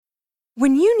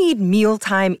When you need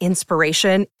mealtime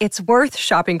inspiration, it's worth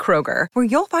shopping Kroger, where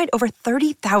you'll find over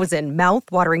 30,000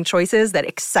 mouth-watering choices that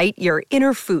excite your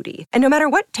inner foodie. And no matter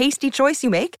what tasty choice you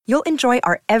make, you'll enjoy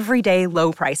our everyday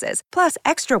low prices, plus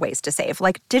extra ways to save,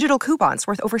 like digital coupons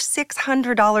worth over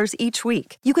 $600 each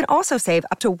week. You can also save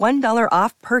up to $1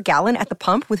 off per gallon at the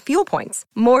pump with fuel points.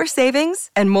 More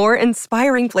savings and more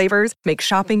inspiring flavors make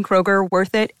shopping Kroger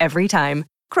worth it every time.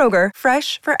 Kroger,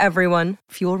 fresh for everyone.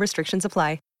 Fuel restrictions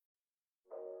apply.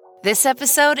 This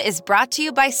episode is brought to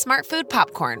you by Smartfood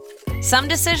Popcorn. Some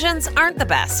decisions aren't the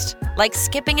best, like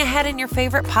skipping ahead in your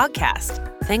favorite podcast.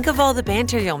 Think of all the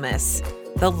banter you'll miss,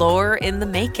 the lore in the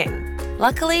making.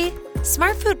 Luckily,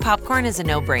 Smartfood Popcorn is a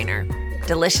no-brainer.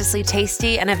 Deliciously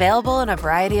tasty and available in a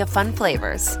variety of fun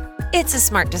flavors. It's a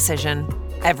smart decision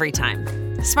every time.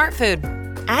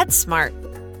 Smartfood. Add smart.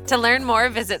 To learn more,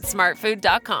 visit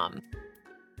smartfood.com.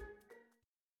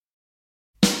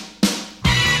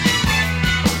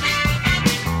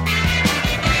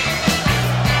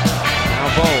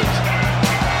 Bold.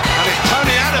 And it's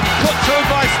Tony Adams put through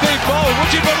by Steve Bold.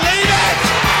 Would you believe it?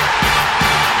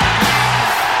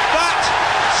 That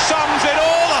sums it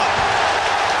all up.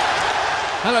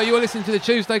 Hello, you are listening to the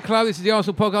Tuesday Club. This is the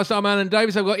Arsenal podcast. I'm Alan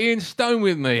Davis. I've got Ian Stone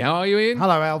with me. How are you, Ian?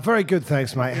 Hello, Al. Very good,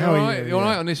 thanks, mate. How are you? You all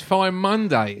right on this fine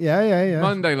Monday? Yeah.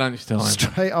 Monday lunchtime.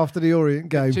 Straight after the Orient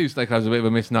game. Tuesday Club's a bit of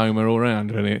a misnomer all round,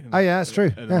 isn't it? Oh, yeah, that's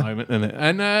true. At the moment, isn't it?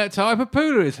 And Ty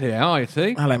Papula is here. Hi,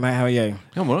 T. Hello, mate. How are you?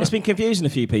 I'm all right. It's been confusing a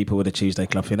few people with the Tuesday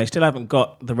Club thing. They still haven't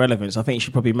got the relevance. I think you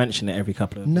should probably mention it every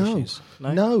couple of issues.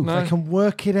 No, they can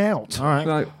work it out. All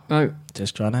right. No.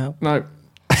 Just trying to help. No.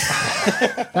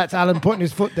 That's Alan putting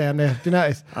his foot down there. Do you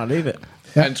notice? I'll leave it.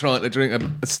 Yeah. And trying to drink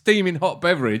a steaming hot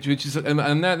beverage, which is, and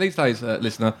now these days,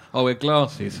 listener, I wear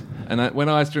glasses, and when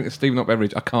I drink a steaming hot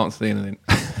beverage, I can't see anything.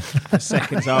 For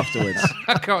seconds afterwards.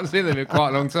 I can't see them in quite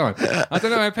a long time. I don't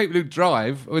know how people who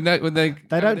drive when they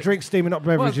don't drink steaming hot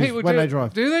beverages when they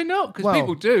drive. Do they not? Because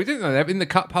people do, don't they? In the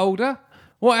cup holder.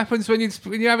 What happens when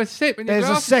you have a sip and your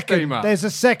glass steam up? There's a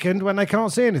second when they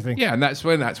can't see anything. Yeah, and that's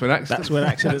when accidents. That's when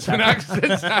accidents happen.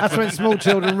 That's when small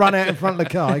children run out in front of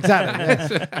the car. Exactly.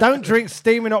 Yeah. Don't drink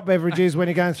steaming hot beverages when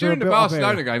you're going through During a the built-up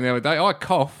Barcelona game the other day, I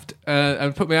coughed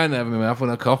and put my hand over my mouth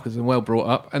when I coughed because I'm well brought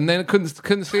up, and then I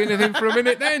couldn't see anything for a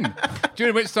minute. Then,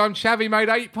 during which time Xavi made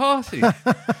 8 passes.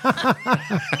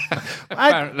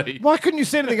 Apparently, why couldn't you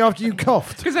see anything after you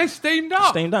coughed? Because they steamed up.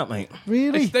 Steamed up, mate.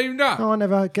 Really? They steamed up. Oh, I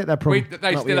never get that problem.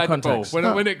 They still had the ball. When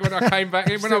I came back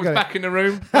in, when I was back in the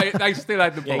room, they still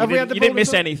had the ball. Yeah, you didn't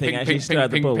miss anything, actually. You still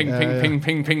had the ball. Ping,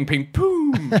 ping,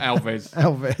 boom, Alves.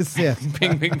 Alves, yeah.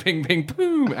 Ping,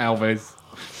 boom, Alves.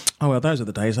 Oh, well, those are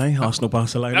the days, eh?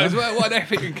 Arsenal-Barcelona. What an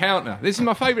epic encounter. This is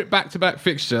my favourite back-to-back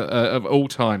fixture of all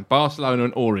time, Barcelona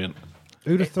and Orient.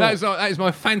 Who'd have thought? That is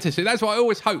my fantasy. That's what I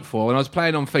always hoped for when I was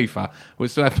playing on FIFA,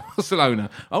 was to have Barcelona.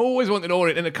 I always wanted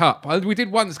Orient in the cup. We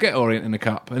did once get Orient in the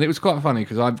cup, and it was quite funny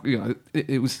because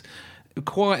it was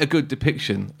quite a good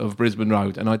depiction of Brisbane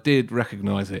Road, and I did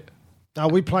recognise it. Oh,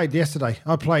 we played yesterday.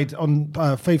 I played on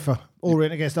FIFA.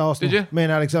 Orient against Arsenal. Did you? Me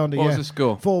and Alexander, What was the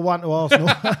score? 4-1 to Arsenal.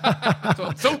 That's what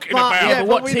I'm talking But, about. yeah,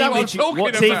 What but team we- did you that was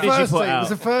what team did you first put team. It out? was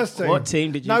the first team. What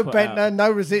team did you no put Bentner, out?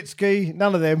 no Rosicki,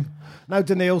 none of them. No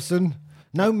Danielson.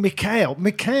 No Mikhail.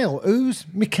 Who's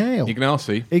Mikhail?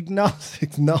 Ignacy.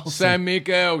 San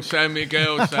Miguel. Was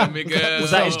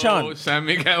that his chant? San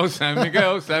Miguel.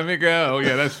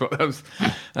 Yeah,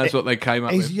 that's what they came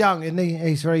up with. He's young, isn't he?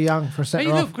 He's very young for a centre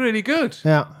He half. looked really good.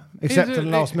 Yeah. Except for the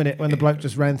last minute when the bloke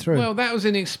just ran through. Well, that was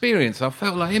an experience. I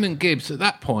felt like him and Gibbs at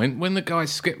that point, when the guy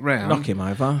skipped round. Knock him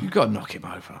over. You've got to knock him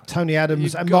over. Tony Adams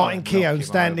You've and got Martin to knock Keown him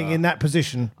standing over. in that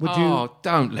position. Would Oh, you?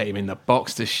 don't let him in the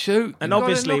box to shoot. And You've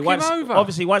obviously, got to knock him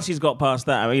over. once he's got past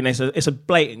that, I mean, it's a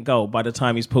blatant goal by the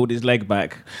time he's pulled his leg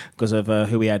back because of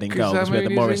who he had in goal. Because we had the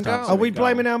Almunia's Morris in goal. dance. Are we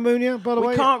blaming Almunia, by the way?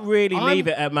 We can't really leave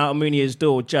it at Mount Almunia's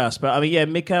door just, but I mean, yeah,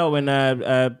 Mikel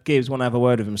and Gibbs want to have a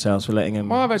word of themselves for letting him.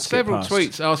 Well, I've had skip several past.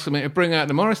 tweets asking me to bring out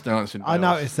the Morris dancing. I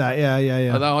noticed that,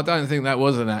 yeah. Although I don't think that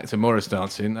was an act of Morris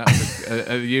dancing. That was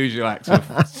a usual act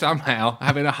of somehow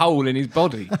having a hole in his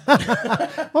body.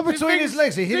 Well, between his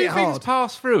legs, he hit it things hard.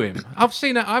 pass through him. I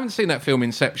haven't seen that film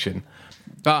Inception,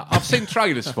 but I've seen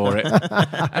trailers for it.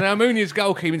 And Almunia's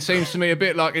goalkeeping seems to me a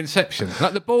bit like Inception.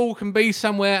 Like the ball can be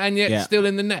somewhere and yet still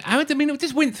in the net. I mean, it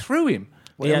just went through him.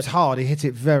 Well, it was hard. He hit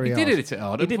it very hard. He did hit it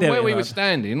hard. He did From hit where it we were hard.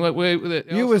 standing.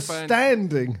 You were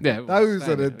standing. Yeah, Those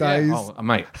are the days. Yeah. Oh,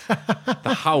 mate,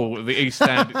 the whole of the East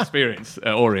Stand experience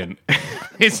at Orient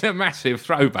is a massive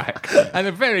throwback and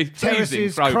a very pleasing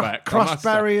Terraces, throwback. cross I must say.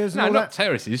 barriers and No, all not that?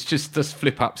 terraces, just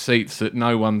flip-up seats that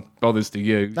no one bothers to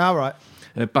use. All right.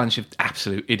 and a bunch of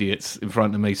absolute idiots in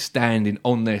front of me standing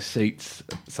on their seats,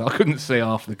 so I couldn't see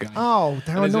half the game. Oh, and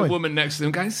how there's annoying. a woman next to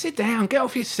them going, "Sit down, get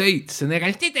off your seats," and they're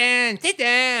going, "Sit down, sit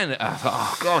down." I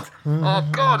thought, oh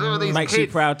God, who are these Makes kids? you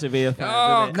proud to be a fan,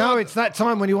 Oh, doesn't it? No, it's that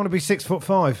time when you want to be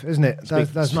 6'5", isn't it?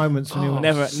 Those moments when you want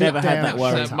Never to sit had down. that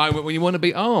worry. That moment when you want to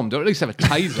be armed, or at least have a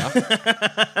taser,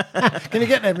 Can you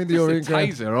get them in the a Orient ground?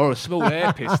 taser or a small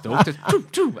air pistol, just choo,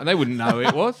 choo, and they wouldn't know who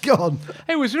it was. Go on.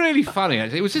 It was really funny,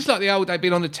 actually. It was just like the old day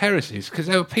being on the terraces, because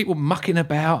there were people mucking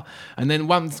about, and then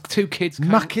two kids came,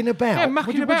 Mucking about? Yeah, What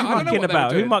mucking do you- about. I don't know Mucking what they were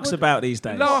about. Who doing. mucks about these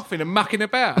days? Laughing and mucking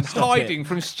about and hiding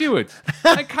from stewards.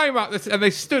 They came up and they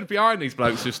stood behind these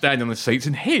blokes who were standing on the seats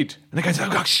and hid. And they go, "Oh,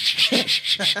 God, shh, shh,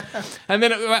 shh, shh." And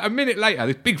then about a minute later,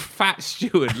 this big fat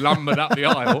steward lumbered up the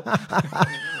aisle,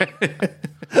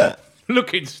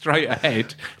 looking straight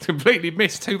ahead, completely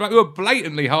missed two blokes who were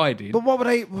blatantly hiding. But what were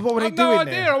they I've doing no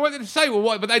idea. there? I wanted to say, well,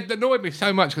 what? But they annoyed me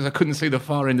so much because I couldn't see the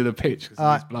far end of the pitch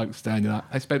because these blokes standing up.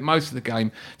 They spent most of the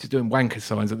game just doing wanker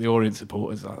signs at the Orient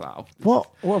supporters. I was like, oh,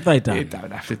 What have they you done?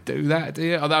 don't have to do that, do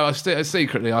you? Although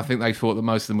secretly, I think they thought that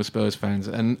most of them were Spurs fans,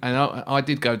 and I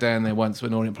did go down there once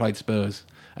when Orient played Spurs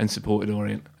and supported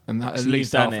Orient. And that, at you've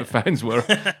least half done the it. fans were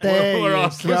There you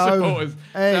Arsenal go. supporters.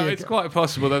 There So you it's go. quite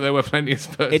possible that there were plenty of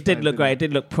Spurs. It did fans look in great. It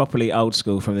did look properly old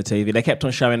school from the TV. They kept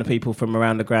on showing the people from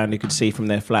around the ground who could see from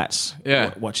their flats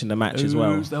watching the match as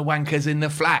well. Who's the wankers in the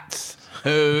flats?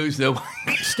 Who's the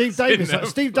wankers? Steve Davis.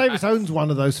 Steve Davis owns one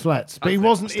of those flats, but he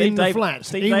wasn't Steve in the Dav- flat.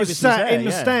 Steve He Davis was was sat there, in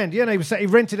the yeah. stand. Yeah, no, he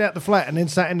rented out the flat and then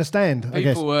sat in the stand. I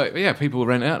guess. People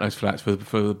rent out those flats for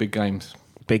the big games.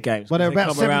 Big games. Well, they're They about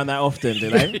come 7 around that often, do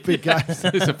they? Big guys.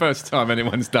 It's the first time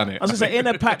anyone's done it. I was going to say,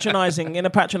 in a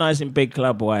patronising big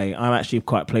club way, I'm actually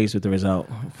quite pleased with the result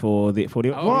for the.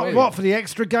 really? What for the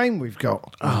extra game we've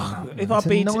got? If our It's a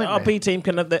B nightmare.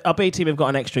 team have got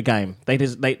an extra game. They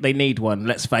need one.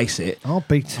 Let's face it. Our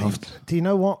B team. Do you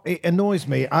know what? It annoys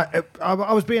me. I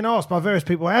was being asked by various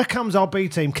people, how comes our B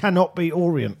team cannot beat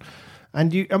Orient?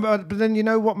 But then you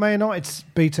know what? Man United's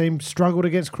B team struggled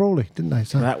against Crawley, didn't they?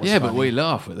 So That was Yeah, but funny. we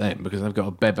laugh at them because they've got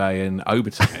a Bebe and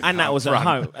Oberton. And that was at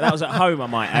home. That was at home, I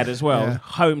might add as well. Yeah.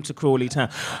 Home to Crawley Town.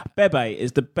 Bebe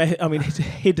is the best. I mean, he's a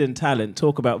hidden talent.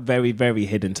 Talk about very, very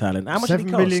hidden talent. How much did he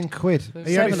 £7 cost? million quid.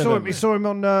 He Seven saw of him. them. He saw him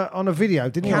on a video,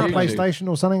 didn't he? Yeah, On a YouTube. PlayStation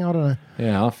or something. I don't know.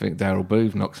 Yeah, I think Daryl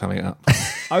Booth knocked something up.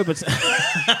 Overton.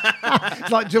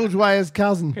 It's like George Weah's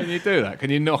cousin. Can you do that? Can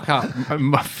you knock up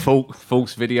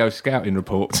false video scouting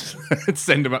reports and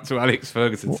send them up to Alex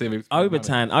Ferguson? See if he was-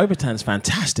 Overton's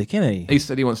fantastic, isn't he? He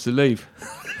said he wants to leave.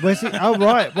 Where's he? Oh,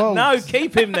 right. Well, No,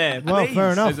 keep him there. well, please.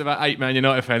 fair enough. There's about 8 Man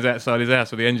United fans outside his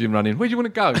house with the engine running. Where do you want to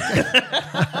go?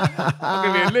 I'll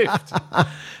give you a lift.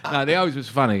 No, the O's was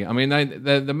funny. I mean,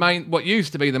 the main, what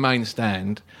used to be the main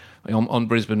stand on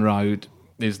Brisbane Road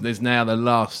is now the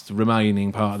last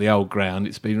remaining part of the old ground.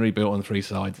 It's been rebuilt on 3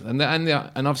 sides, and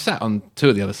I've sat on 2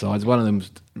 of the other sides. One of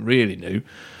them's really new.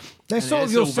 They're And sort of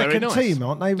it's your all very second nice. team,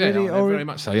 aren't they? Yeah, Really? they're very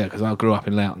much so. Yeah, because I grew up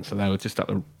in Loughton, so they were just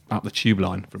up the tube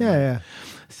line. From Yeah, me. yeah.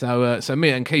 So me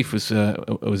and Keith was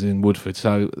in Woodford.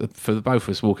 So for the both of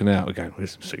us walking out, we're going, we're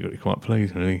secretly quite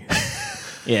pleased, really.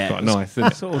 Yeah, Quite nice, isn't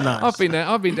it? It's all nice. I've been there.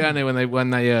 I've been down there when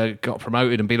they got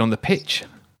promoted and been on the pitch.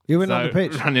 You went on So, the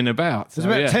pitch. running about. There's So,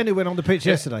 about yeah. 10 who went on the pitch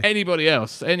yesterday. Anybody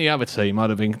else, any other team, I'd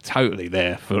have been totally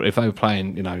there for if they were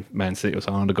playing, Man City or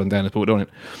something. I'd have gone down and supported on it.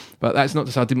 But that's not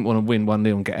to say I didn't want to win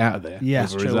 1-0 and get out of there. Yeah,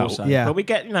 as a that's True result. also. Yeah. But we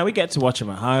get to watch them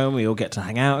at home. We all get to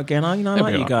hang out again. I like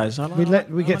be you all guys. I like,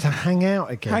 We get to hang out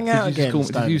again. hang out Did you, again.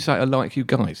 just call, did you say I like you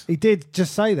guys? He did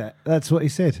just say that. That's what he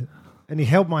said. And he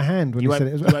held my hand when You he said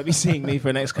won't, it as you well. won't be seeing me for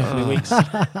the next couple of weeks. You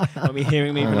won't be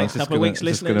hearing me for the next couple of weeks,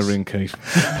 Just going listeners. to ring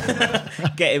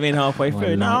Keith. Get him in halfway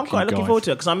through. No, like I'm quite you looking guys. forward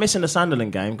to it because I'm missing the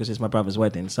Sunderland game because it's my brother's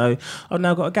wedding. So I've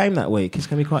now got a game that week. It's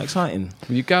going to be quite exciting.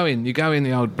 You go in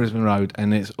the old Brisbane Road,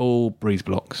 and it's all breeze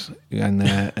blocks, and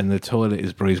the toilet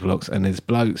is breeze blocks, and there's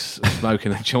blokes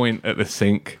smoking a joint at the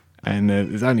sink, and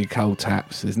there's only cold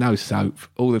taps. There's no soap.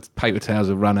 All the paper towels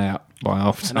have run out by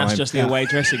half And time. that's just the away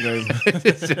dressing room.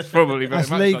 it's just probably very That's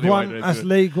much League like the One. way That's it is.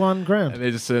 League One ground. And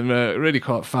there's some really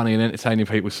quite funny and entertaining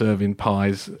people serving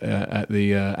pies at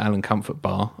the Alan Comfort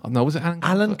bar. No, was it Alan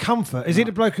Comfort? Alan Comfort. Is he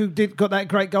the bloke who got that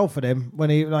great goal for them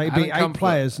when he beat Alan 8 Comfort-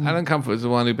 players? And Alan Comfort is the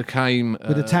one who became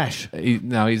With a tash. He's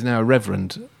now a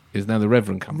reverend. He's now the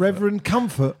Reverend Comfort. Reverend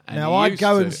Comfort. And Now he I'd used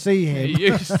go to- and see him.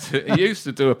 He used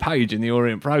to do a page in the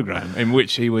Orient programme in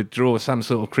which he would draw some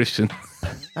sort of Christian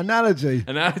Analogy.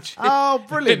 analogy. Oh,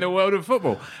 brilliant. In the world of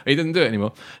football. He doesn't do it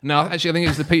anymore. No, actually, I think it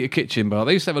was the Peter Kitchen bar.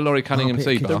 They used to have a Laurie Cunningham Peter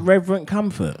tea Kitchen. The bar. Reverend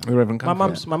Comfort. The Reverend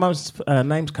Comfort. My mum's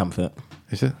name's Comfort.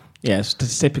 Is it? Yeah, it's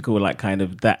typical, like kind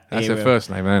of that. That's era. her first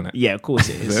name, isn't it? Yeah, of course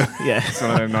it is. Yeah, It's one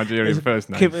of them Nigerian first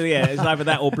names. Yeah, it's either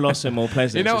that or Blossom or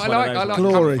Pleasant. You know, I like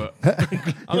Glory.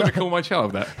 comfort. I'm going to call my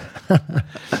child that.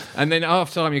 And then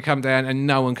half time you come down and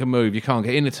no one can move. You can't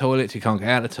get in the toilets, you can't get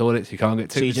out of the toilets, you can't get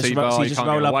to the T-bar, you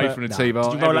can't get away from the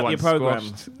T-bar. Did you roll up your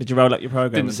program? Did you roll up your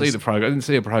program? Didn't see the program. I didn't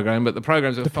see a program, but the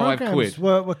programs were £5. Programs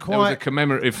were There was a quite.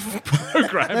 commemorative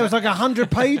program. There was like 100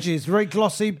 pages, very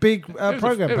glossy, big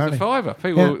program. It was a fiver.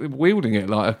 People were wielding it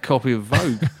like a copy of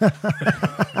Vogue.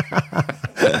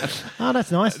 Oh,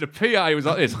 that's nice. The PA was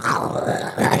like this.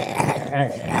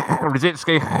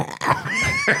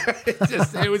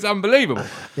 It was unbelievable.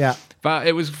 Yeah. But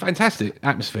it was fantastic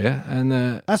atmosphere, and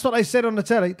That's what they said on the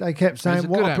telly. They kept it was saying, a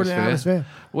what good a brilliant atmosphere.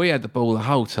 We had the ball the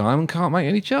whole time and can't make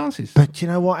any chances. But you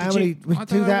know what? How Did many you- we I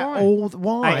do don't know that why. all?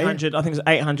 Why? 800. I think it's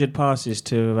 800 passes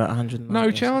to about 100. No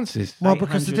chances. Well,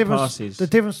 because the 800 difference passes. the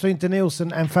difference between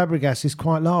Denilson and Fabregas is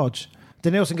quite large.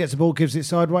 Denilson gets the ball, gives it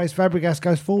sideways. Fabregas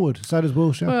goes forward. So does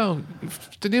Wilshere. Well,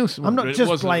 Denilson. I'm not just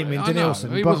wasn't- blaming I know,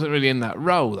 Denilson, He but- wasn't really in that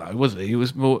role, though, was he? He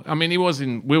was more. I mean, he was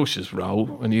in Wilshere's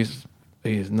role, and he is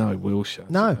no Wilshere.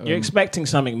 No. You're expecting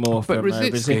something more But from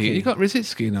Rosicky, Rosicky. you got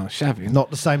Rosicky now, Xavi, Not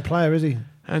the same player, is he?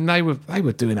 and they were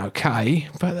doing okay,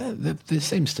 but there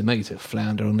seems to me to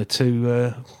flounder on the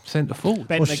two centre forwards.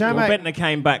 Bentner, Shamak- Bentner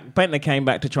came back. Bentner came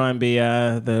back to try and be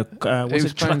the was was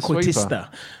it playing Tranquillista? sweeper.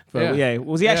 But, Yeah.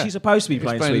 was he actually Yeah. supposed to be He was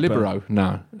playing playing sweeper? libero.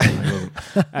 No. he wasn't.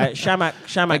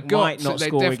 Shamak might not they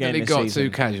score again definitely this got season. too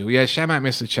casual. Yeah, Shamak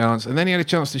missed a chance, and then he had a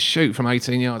chance to shoot from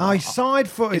 18 yards. Oh, he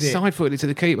side-footed He it. side-footed it to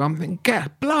the keeper. I'm thinking,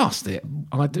 blast it.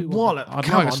 I do. Wallop, I'd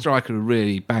come like on. a striker who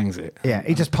really bangs it. Yeah,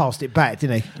 he just passed it back,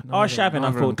 didn't he? Arshavin, I neither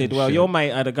of them thought, did can well. shoot. Your mate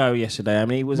had a go yesterday. I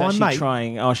mean, he was My actually mate?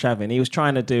 trying. Arshavin, he was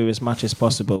trying to do as much as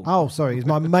possible. Oh, sorry, he's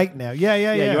my mate now. Yeah.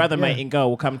 Yeah, your other mate in goal.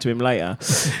 We'll come to him later.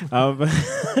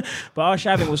 But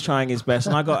Arshavin was trying his best,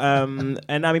 and I got.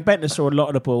 And I mean, Bentner saw a lot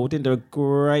of the ball. Didn't do a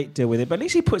great deal with it, but at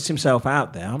least he puts himself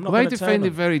out there. I'm not. Well, they gonna turn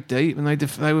defended them. very deep, and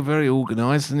they were very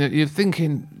organised. And you're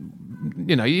thinking,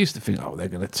 you used to think, oh, they're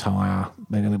going to tire.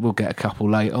 We'll get a couple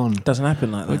late on. Doesn't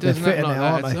happen like Well, it that. doesn't happen fitting like now,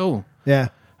 that aren't at they? all. Yeah.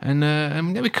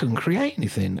 And we couldn't create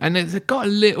anything. And it got a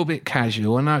little bit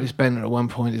casual. I noticed Bentner at one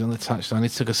point, he's on the touchline. He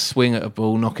took a swing at a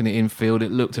ball, knocking it infield.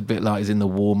 It looked a bit like he's in the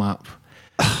warm-up.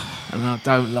 And I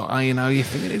don't like, you're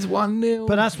thinking it's 1-0.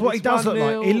 But that's what he does look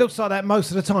like. He looks like that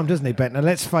most of the time, doesn't he, Bentner?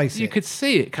 Let's face You it. could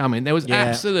see it coming. There was Yeah.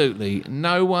 absolutely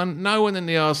no one in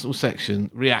the Arsenal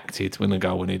section reacted when the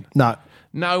goal went in. No.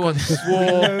 No one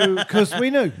swore. Because we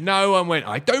knew. No one went,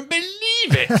 I don't believe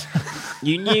it.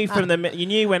 You knew You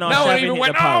knew when No one Arshavin even hit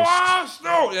went, the oh, post.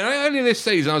 Arsenal! Earlier this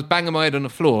season, I was banging my head on the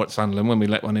floor at Sunderland when we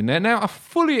let one in there. Now, I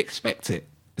fully expect it.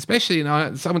 Especially,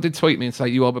 someone did tweet me and say,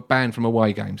 you are banned from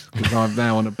away games because I'm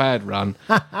now on a bad run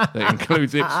that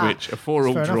includes Ipswich, a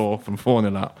 4-all Fair draw from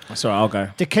 4-0 up. That's all right, I'll go.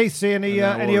 Did Keith see any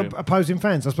Warrior. opposing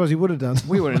fans? I suppose he would have done.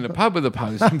 We were in the pub with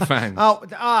opposing fans.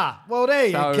 Well, there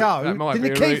you So go. that might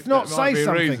Didn't be a Keith not that might say be a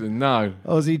something? reason. No.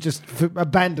 Or has he just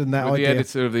abandoned that With the idea?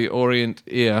 editor of the Orient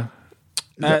Ear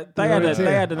They had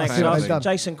Yeah. an I ex. see what they've done.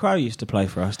 Jason Crow used to play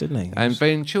for us, didn't he? and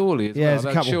Ben Chorley as Yeah, well. there's a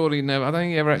That couple. Chorley never. I don't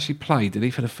think he ever actually played, did he,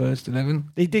 for the first 11?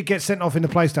 He did get sent off in the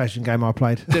PlayStation game I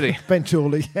played. Did he? Ben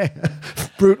Chorley, yeah.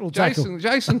 Brutal tackle.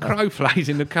 Jason Crow played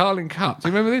in the Carling Cup. Do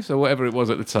you remember this or whatever it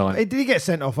was at the time? Did he get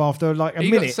sent off after like a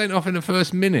He minute? got sent off in the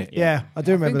first minute. Yeah, I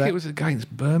do I remember think that. it was against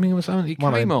Birmingham or something. He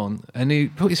One of came them. on and he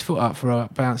put his foot up for a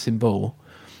bouncing ball,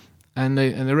 and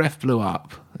the ref blew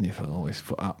up, and you thought, oh, his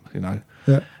foot up,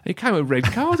 Yeah. He came and red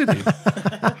carded him. Is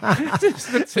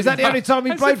that the only time he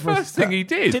That's played the for us? first thing he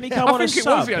did. Didn't he come I on a think it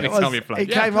sub? was the only It was- time he played.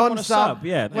 He Yeah. came come on on a sub, sub,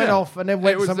 yeah. went Yeah. off, and then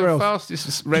went It was somewhere the else.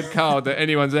 fastest red card that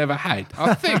anyone's ever had.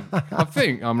 I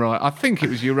think I'm right. I think it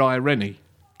was Uriah Rennie.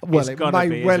 Well, It's it gotta may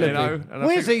be, well isn't have it? been. And I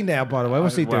Where's think- he now, by the way?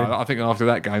 What's he doing? Well, I think after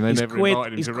that game, they He's never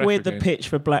invited him he's to ref queered the again. pitch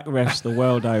for black refs the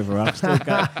world over. I'm still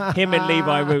going. Him and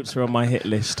Levi Roots are on my hit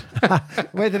list.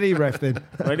 Where did he ref then?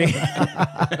 Really?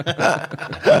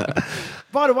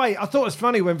 By the way, I thought it was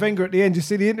funny when Wenger at the end, you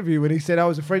see the interview when he said, I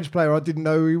was a French player, I didn't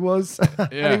know who he was. And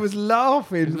Yeah. he was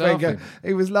laughing, Wenger. laughing.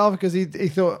 He was laughing because he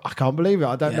thought, I can't believe it,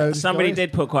 I don't know who this Somebody guy is."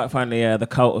 did put quite funny the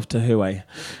cult of Tahue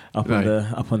up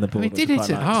on the board. He did It hit was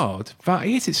it quite nice. hard, but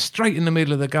he hit it straight in the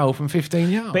middle of the goal from 15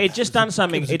 yards. But it just done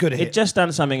something. was a good hit. It just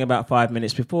done something about 5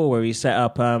 minutes before where he set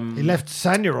up. He left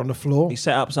Sanya on the floor. He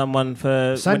set up someone for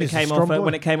when Sanya's it a came strong off. boy.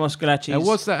 When it came off Scalacci's.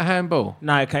 Was that a handball?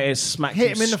 No, okay, it smacked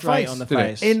Hit him in the straight face. on the Did it?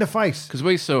 face. In the face. Because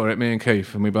we saw it, me and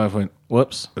Keith, and we both went,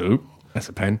 Whoops. "Ooh, that's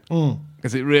a pen."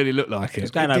 because it really looked like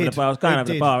it. Going over the bar. I was going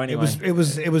over the bar anyway. It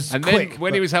was And quick. then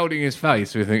when he was holding his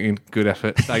face, we were thinking, good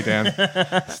effort, stay down.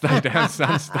 Stay down,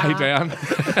 son, stay down.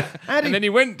 And then he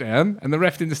went down, and the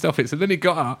ref didn't stop it. So then he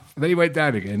got up, and then he went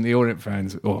down again. The Orient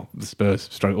fans, or the Spurs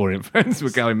stroke Orient fans, were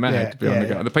going mad behind the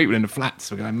goal. And the people in the flats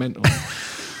were going mental.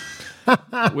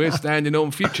 We're standing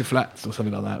on future flats, or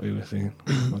something like that, we were singing.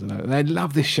 I don't know. They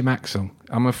love this Shamak song.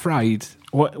 I'm afraid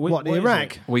What, is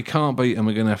Iraq? it? we can't beat them.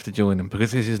 We're going to have to join them,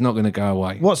 because this is not going to go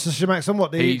away. What's the Shamak song?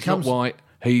 What? He's not white.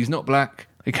 He's not black.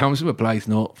 He comes from a place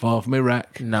not far from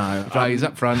Iraq. No. He plays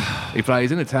up front. He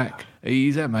plays in attack.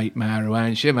 He's a mate,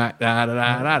 Marwan Shamak.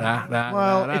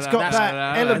 Well, it's got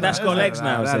that element. That's got legs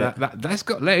now, is it? That's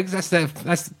got legs. That's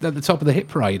the top of the hit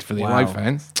parade for the away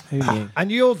fans. Who knew?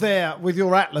 And you're there with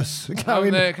your Atlas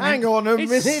going, there, hang on a it's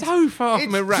minute. so far from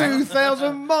It's Iraq.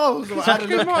 2,000 miles. It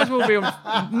might as well be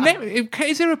on.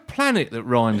 Is there a planet that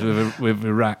rhymes with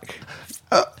Iraq?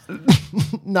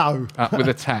 No. With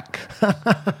attack.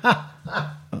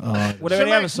 Were there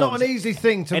any other Shamak's not songs? an easy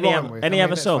thing to rhyme with. Any I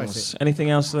mean, other let's face songs? Anything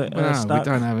else that No, we stuck?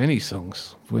 don't have any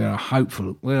songs. We are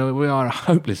hopeful. We are a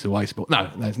hopeless away sport. No,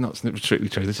 that's not strictly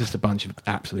true. There's just a bunch of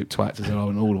absolute twats as there are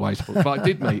in all away sports. But I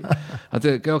did meet.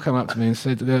 A girl came up to me and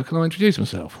said, "Can I introduce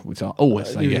myself?" Which I always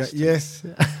say yes. Yes.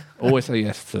 Always say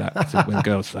yes to that when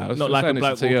girls say. I was Not like a saying this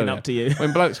bloke to you walking earlier. up to you.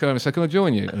 When blokes go over and say, "Can I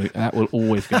join you?" That will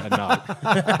always get a no.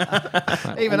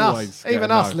 That Even always us. get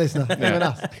Even a us, no. listener. Even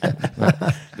us.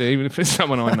 Even if it's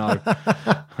someone I know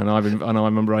and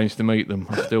I'm arranged to meet them,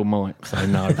 I still might say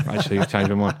no. Actually, I've changed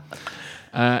my mind.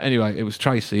 Anyway, it was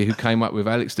Tracy who came up with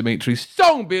Alex Dimitri's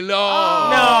song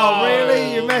 "Belong." Oh,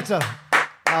 really? You met her?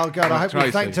 Oh, God, I hope Tracy.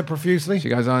 we thanked her profusely. She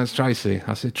goes, "Oh, it's Tracy."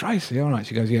 I said, "Tracy, all right."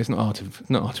 She goes, "Yeah, it's not hard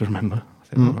to remember." I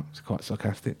said, "All right." It's quite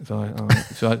sarcastic. So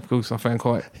of course, I found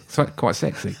quite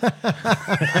sexy.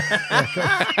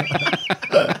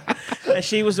 And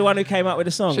she was the one who came up with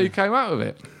the song. She came up with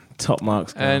it, Top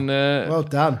marks. Girl. and Well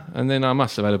done. and then I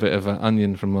must have had a bit of an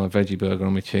onion from my veggie burger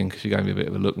on my chin, because she gave me a bit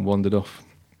of a look and wandered off.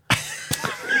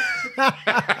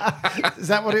 Is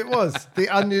that what it was? The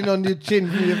onion on your chin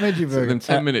from your veggie Took them burger?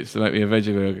 10 minutes to make me a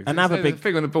veggie burger. Another There's a big-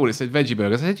 thing on the board. It said veggie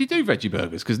burgers. I said, "Do you do veggie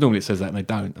burgers?" Because normally it says that and they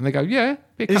don't. And they go, "Yeah,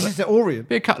 be a This couple, is the Orient.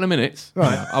 be a couple of minutes."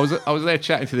 Right. Yeah. I was there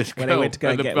chatting to this When they girl went to go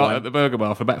at, and the get bar, one. at the burger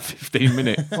bar for about 15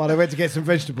 minutes. Well, they went to get some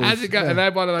vegetables. As it go, Yeah. and they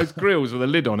had one of those grills with a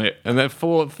lid on it, and there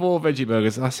were four veggie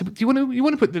burgers. And I said, "Do you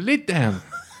want to put the lid down?"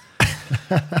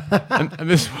 and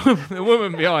this woman, the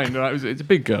woman behind, right, it's a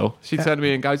big girl. She turned to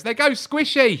me and goes, "They go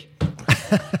squishy."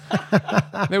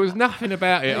 There was nothing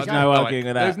about it. no arguing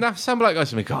with that. There was nothing. Some bloke goes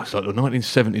to me, "God, it's like the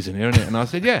 1970s in here, isn't it?" And I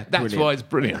said, "Yeah, that's why it's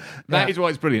brilliant. That is why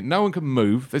it's brilliant. No one can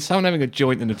move. There's someone having a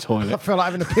joint in the I toilet. feel like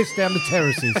having to piss down the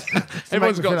terraces. Everyone's To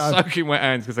make me got feel like- soaking wet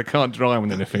hands because they can't dry them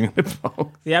with anything in the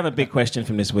bowl." The other big question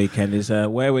from this weekend is,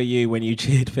 where were you when you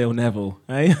cheered Phil Neville?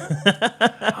 Eh?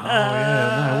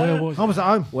 Where was I was at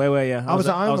home. Where were you? I was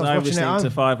at home. I was watching it listening at to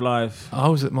home. 5 Live. I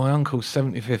was at my uncle's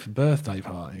 75th birthday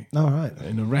party All right.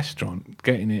 in a restaurant,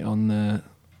 getting it on the,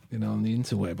 on the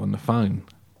interweb on the phone.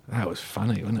 That was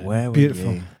funny, wasn't it? Where were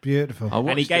Beautiful. you? Beautiful. I watched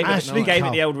And he gave, it it, at Ashley he gave it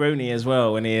Cole. the old Rooney as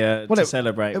well when he to it-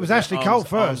 celebrate. it was with Ashley the Cole arms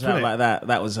first, out wasn't it? like that.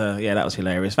 That was that was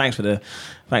hilarious. Thanks for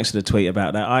the tweet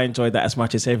about that. I enjoyed that as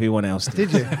much as everyone else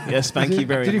did. Did you? Yes, thank you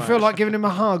very much. Did you feel like giving him a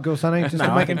hug or something just No,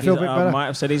 to I make him think feel a bit I better? might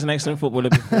have said he's an excellent footballer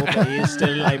before, but he is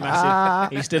still a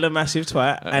massive. He's still a massive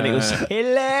twat, and it was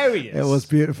hilarious. It was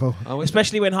beautiful.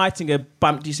 Especially when Heitinger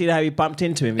bumped. Do you see how he bumped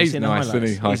into him? You He's seen the nice, isn't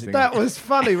he, highlights? Heitinger? That was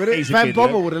funny, wasn't it? He's a Van good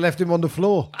Bommel look. would have left him on the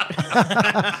floor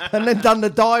and then done the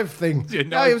dive thing.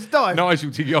 No, he was dive Nigel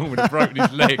de Jong would have broken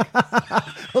his leg.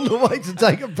 on the way to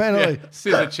take a penalty.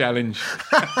 Scissor challenge.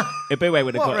 Abuwe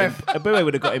would have What got him. Abuwe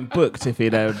would have got him booked if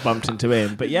he'd bumped into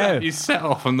him. But yeah, You set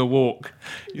off on the walk.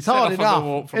 You set hard off enough, on the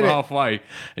walk from isn't it? halfway,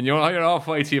 and you're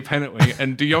halfway to your penalty,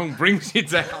 and De Jong brings you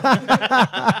down.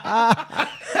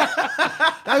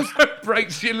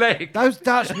 Breaks your leg. Those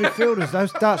Dutch midfielders,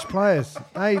 those Dutch players,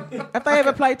 have they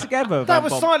ever played together? that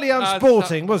was slightly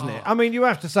unsporting, wasn't it? I mean, you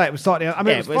have to say it was slightly. I mean,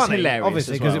 Yeah, it was it was funny, hilarious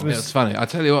obviously, as because well. it It's was. funny. I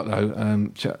tell you what, though,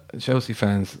 Chelsea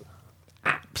fans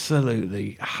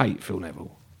absolutely hate Phil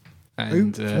Neville.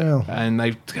 And, Who? Phil. and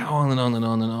they go on and on and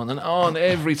on and on and on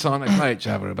every time they play each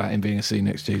other about him being a C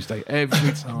next Tuesday.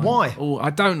 Every time. Why? Oh, I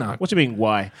don't know. What do you mean?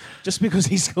 Why? Just because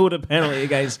he scored a penalty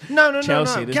against No,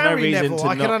 Chelsea? There's no Gary reason Neville, to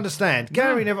I not. can understand.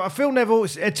 Gary Neville, Phil Neville.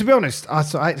 To be honest, I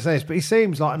hate to say this, but he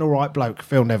seems like an all right bloke.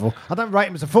 Phil Neville. I don't rate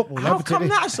him as a footballer. How come particularly.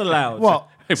 that's allowed? What?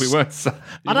 If we weren't,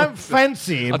 I don't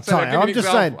fancy him. I'll tell you, I'm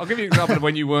just saying. I'll give you an example of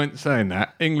when you weren't saying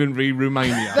that. England v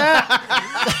Romania.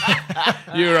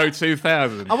 Euro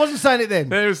 2000. I wasn't saying it then.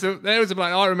 There was a bloke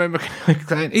I remember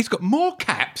saying, he's got more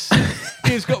caps.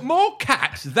 He's got more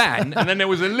caps than, and then there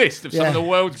was a list of some of the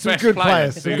world's Some best good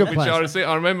players. Some good which players.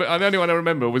 I remember. The only one I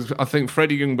remember was I think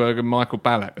Freddie Ljungberg and Michael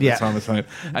Ballack at the time of saying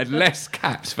had less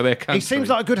caps for their country. He seems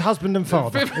like a good husband and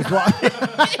father. Is what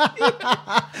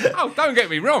Oh, don't get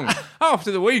me wrong.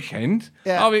 After the weekend,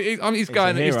 Yeah. he's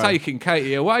going. He's hero. taking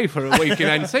Katie away for a week in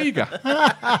Antigua.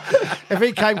 if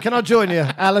he came, can I join you,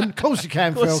 Alan? Of course you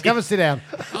can, Phil. Come and sit down.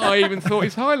 I even thought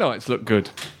his highlights looked good.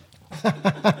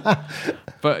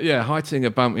 But yeah,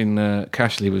 Heitinger bumping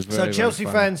Cashley was very, So very Chelsea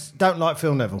funny. fans don't like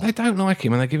Phil Neville. They don't like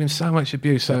him and they give him so much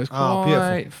abuse. So it's Oh,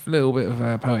 quite a little bit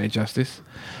of poetic justice.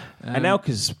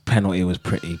 Anelka's penalty was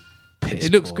pretty piss.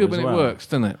 It looks poor good as when well. it works,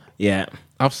 doesn't it? Yeah.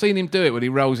 I've seen him do it when he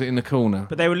rolls it in the corner.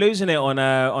 But they were losing it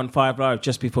on Five Live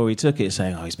just before he took it,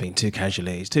 saying, "Oh, he's been too casual.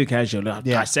 He's too casual."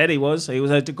 Yeah. I said he was. He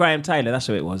was Graham Taylor. That's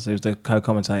who it was. He was the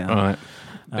co-commentator. All right.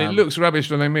 It looks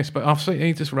rubbish when they miss, but I've seen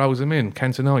he just rolls them in.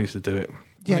 Cantona used to do it.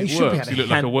 Yeah, When he it should be works. able He to.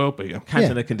 looked like a world beater.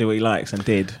 Cantona can do what he likes and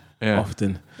did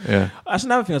often. Yeah. That's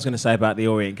another thing I was going to say about the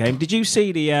Orient game. Did you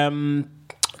see the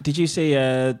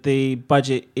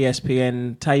budget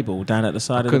ESPN table down at the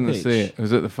side of the Couldn't pitch? see it. It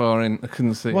was at the far end. I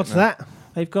couldn't see it. What's no. that?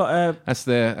 They've got That's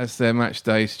their match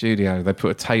day studio. They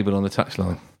put a table on the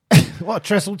touchline. What, a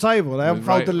trestle table? They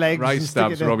unfold the legs Ray and stick it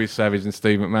Stubbs, there. Robbie Savage, and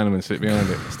Steve McManaman sit behind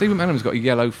it. Steve McManaman's got a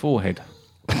yellow forehead.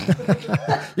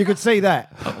 You could see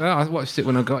that. I watched it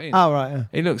when I got in. Oh, right. Yeah.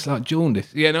 He looks like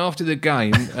jaundice. Yeah, and after the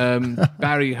game,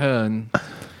 Barry Hearn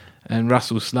and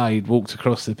Russell Slade walked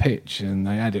across the pitch and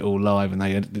they had it all live and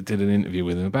they did an interview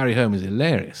with him. Barry Hearn was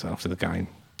hilarious after the game.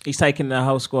 he's taken the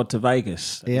whole squad to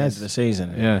Vegas at the end has. of the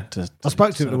season. Yeah. I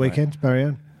spoke to him at the weekend, Barry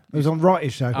Owen. It was on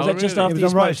Wrighty's show. Was that just really? after It you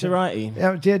was on spoke Wrighty's to show.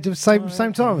 Wrighty? Yeah, the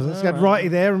same time. We had Wrighty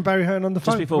there and Barry Hearn on the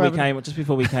phone. Just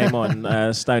before we came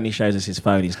on, Stoney shows us his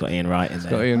phone. He's got Ian Wright in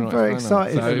there. Got Ian Wright. very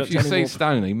excited. So if you see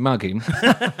Stoney, mug him,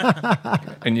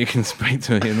 and you can speak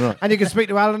to Ian Wright. And you can speak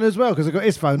to Alan as well because I've got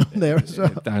his phone on there as well.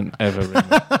 Don't ever ring.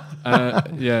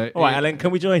 Yeah. All right, Alan,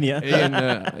 can we join you?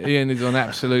 Ian is on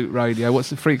Absolute Radio. What's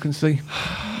the frequency?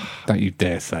 Don't you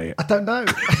dare say it. I don't know.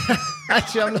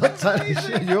 Actually, I'm not totally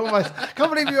sure. You almost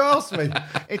can't believe you asked me.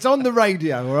 It's on the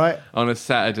radio, all right? On a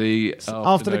Saturday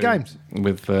After the games.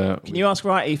 With Can you ask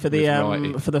Wrighty for the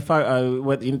Wrighty. for the photo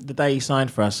the day he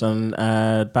signed for us on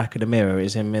back of the mirror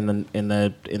is him in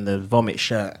the vomit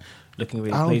shirt looking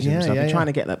really pleased with himself. I've been trying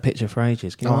to get that picture for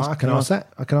ages. Can you I can ask that.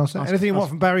 Anything you want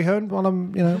from Barry Hearn while I'm,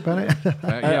 about it?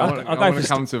 I want to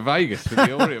come to Vegas with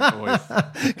the Orient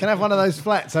boys. Can I have one of those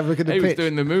flats? Have a look at the He was pitch.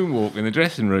 doing the moonwalk in the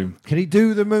dressing room. Can he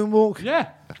do the moonwalk? Yeah.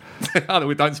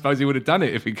 We don't suppose he would have done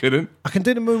it if he couldn't. I can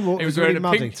do the moonwalk. He was It's really wearing a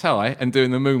muddy. pink tie and doing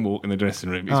the moonwalk in the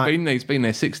dressing room. He's been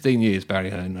there 16 years,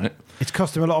 Barry Hearn, right? It's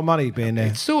cost him a lot of money being there.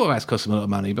 It sort of has cost him a lot of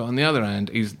money, but on the other hand,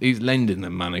 he's lending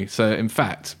them money. So, in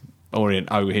fact, Orient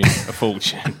owe him a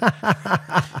fortune.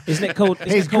 Isn't it called?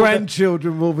 His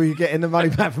grandchildren will be getting the money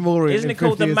back from Orient. Isn't in it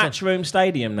called 50 the years' time. Matchroom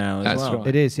Stadium now? As That's well? right.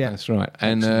 It is, yeah. That's right.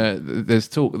 And there's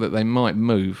talk that they might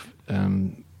move.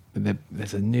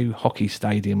 There's a new hockey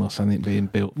stadium or something being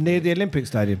built Near the Olympic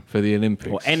Stadium. for the Olympics.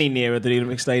 Or any nearer the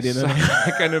Olympic Stadium. So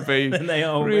they're going to be they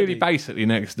are really already. basically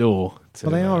next door. To,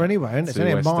 Well, they are anyway, isn't it? It's to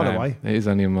only a West mile Ham. away. It is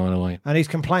only a mile away. And he's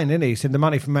complaining, isn't he? He said the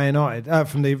money from Man United,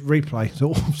 from the replay.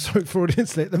 So, sorry for an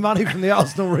slip. The money from the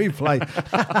Arsenal replay.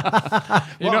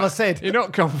 What have I said? You're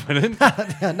not confident.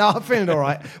 No, I'm feeling all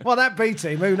right. Well, that B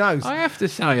team, who knows? I have to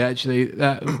say, actually,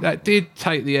 that did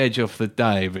take the edge off the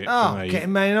day a bit for me.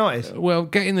 Getting Man United. Well,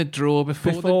 getting the draw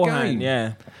before the Beforehand, game.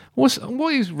 yeah.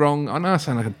 What is wrong? I know I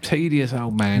sound like a tedious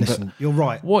old man, Listen, but you're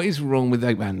right. what is wrong with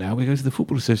that man now? We go to the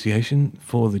Football Association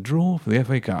for the draw for the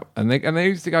FA Cup, and they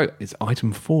used to go, it's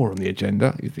item 4 on the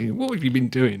agenda. You think, what have you been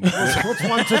doing? What's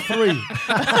 1 to 3?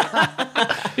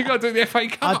 You got to do the FA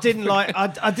Cup. I didn't like.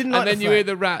 I didn't like. And then the you fact- hear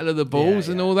the rattle of the balls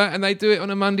and all that, and they do it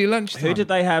on a Monday lunchtime. Who did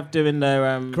they have doing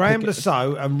their Graham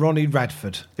Lasso and Ronnie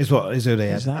Radford is who they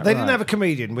had. Is that They didn't right? have a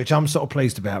comedian, which I'm sort of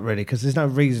pleased about, really, because there's no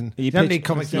reason. Are you don't pitch- need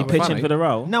comics. are you not pitching funny. for the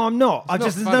role? No, I'm not.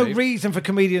 There's no funny. reason for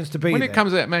comedians to be When there. it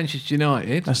comes to that Manchester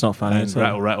United, That's not funny and at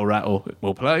all. rattle, rattle, rattle,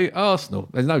 we'll play Arsenal.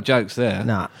 There's no jokes there.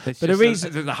 Nah. It's But just the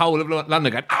reason- the whole of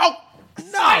London going, oh,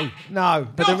 No.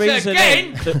 But the not reason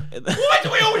again. then- Why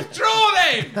do we always draw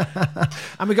them?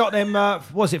 And we got them,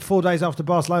 was it 4 days after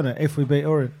Barcelona, if we beat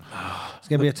Orient? It's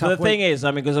going to be a tough the thing week. is,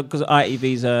 I mean, because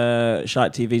ITV's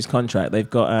Shite TV's contract, they've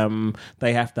got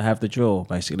they have to have the draw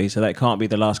basically, so that can't be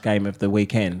the last game of the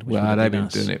weekend. Which Well, would have they've been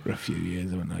us. doing it for a few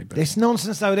years, haven't they? But It's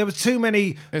nonsense, though. There was too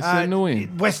many... It's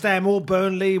annoying. West Ham or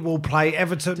Burnley will play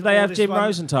Everton. Did they all have this Jim one.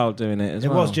 Rosenthal doing it as It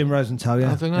well? was Jim Rosenthal,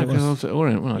 yeah. I don't know, It because I was was at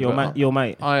Orient, wasn't I? Your But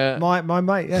mate. I, my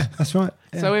mate, yeah, that's right.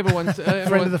 So everyone's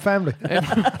Friend of the family.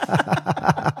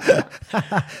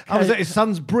 I was at his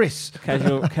son's bris.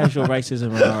 Casual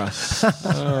racism on us.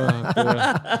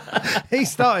 He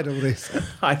started all this.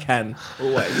 I can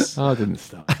always. I didn't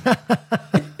start.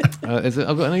 I've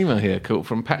got an email here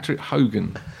from Patrick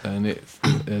Hogan, and it's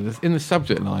in the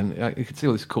subject line. You can see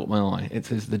all this caught my eye. It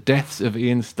says the deaths of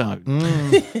Ian Stone.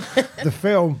 The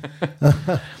film.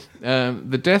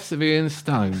 The Deaths of Ian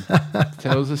Stone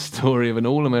tells the story of an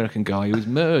all-American guy who was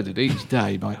murdered each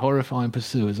day by horrifying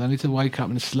pursuers, only to wake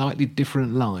up in slightly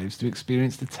different lives to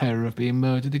experience the terror of being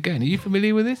murdered again. Are you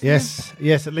familiar with this? Yes.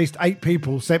 At least 8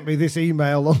 people sent me this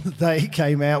email on the day it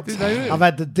came out. Did they really? I've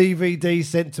had the DVD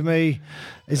sent to me.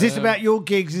 Is this about your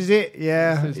gigs? Is it?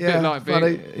 Yeah.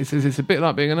 It says it's a bit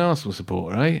like being an Arsenal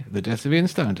supporter, eh? The Deaths of Ian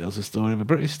Stone tells the story of a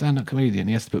British stand-up comedian.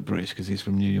 He has to put British because he's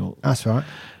from New York. That's right.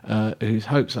 Whose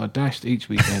hopes are dashed each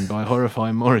weekend by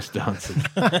horrifying Morris dancers.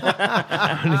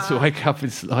 Only to wake up in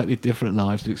slightly different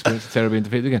lives to experience the terror of being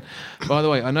defeated again. By the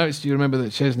way, I noticed you remember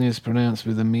that Chesney is pronounced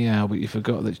with a meow, but you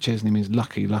forgot that Chesney means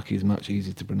lucky. Lucky is much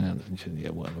easier to pronounce than Chesney. Yeah,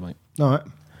 whatever, mate. All right.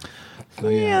 So,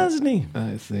 Yeah, isn't he?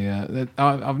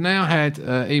 I've now had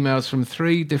emails from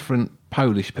 3 different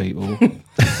Polish people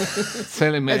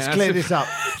telling me Let's clear this up.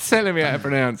 telling me how to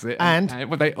pronounce it, And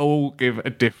well, they all give a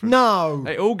different. No.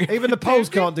 They all give Even the Poles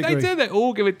can't agree. They do. They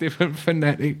all give a different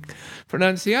phonetic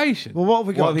pronunciation. Well, what have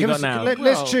we got? What have you got now?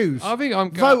 Let's choose. I think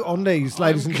I'm Vote on these,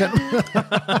 ladies and gentlemen.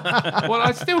 Well,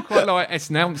 I still quite like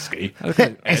Esnounsky.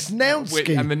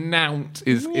 Esnounsky. And the nount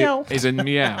is Meow. is a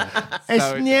meow.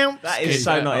 Esnounsky. That is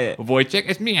so not it. Wojciech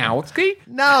Esmiałowski.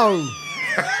 No.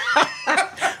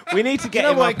 We need to get You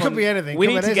know him what? up It could on, be anything. We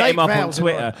Come need on, to there's get him 8 up on vowels in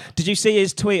Twitter. Did you see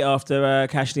his tweet after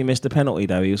Cashley missed the penalty?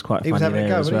 Though he was quite He was funny having a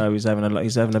there go, as wasn't well. He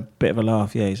was having a bit of a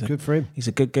laugh. Yeah, Good for him. He's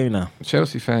a good gooner.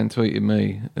 Chelsea fan tweeted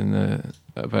me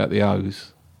about the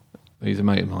O's. He's a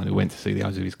mate of mine who went to see the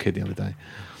O's with his kid the other day.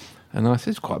 And I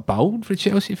said, it's quite bold for a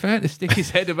Chelsea fan to stick his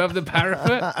head above the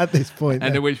parapet. At this point.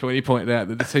 And at which point he pointed out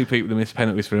that the 2 people who missed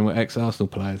penalties for him were ex-Arsenal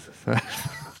players. So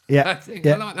Yeah.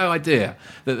 I like the idea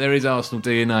that there is Arsenal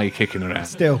DNA kicking around.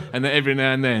 Still. And that every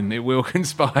now and then it will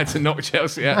conspire to knock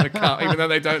Chelsea out of the cup, even though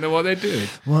they don't know what they're doing.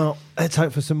 Well, let's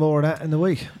hope for some more of that in the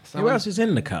week. Who else is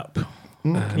in the cup?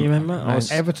 Can you remember?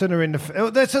 Everton are in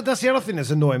the. That's the other thing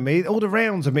that's annoying me. All the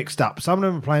rounds are mixed up. Some of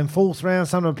them are playing 4th round,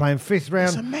 some of them are playing 5th round.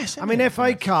 It's a mess, I mean,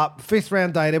 FA Cup 5th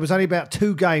round day. There was only about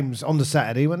 2 games on the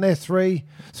Saturday. Weren't there 3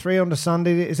 on the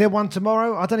Sunday? Is there one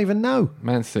tomorrow? I don't even know.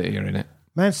 Man City are in it.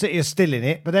 Man City are still in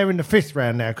it, but they're in the 5th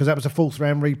round now because that was a 4th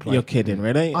round replay. You're kidding,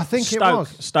 really? I think it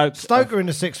was. Stoke are in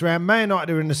the 6th round. Man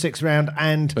United are in the 6th round,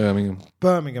 and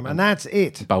Birmingham, and that's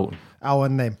it. Bolton. Oh,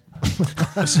 and them.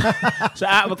 So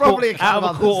out of a Probably a couple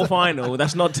of quarter final,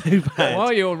 that's not too bad.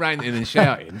 While you're ranting and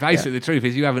shouting, basically the truth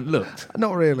is you haven't looked.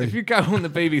 Not really. If you go on the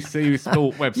BBC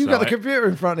Sport website, You've got the computer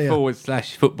in front of you.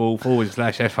 /football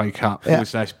 /FA Cup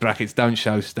 /brackets don't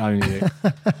show Stone in it.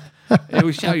 It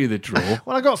will show you the draw.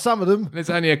 Well, I got some of them. There's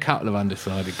only a couple of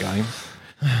undecided games.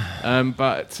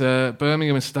 But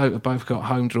Birmingham and Stoke have both got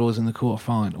home draws in the quarter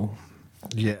final.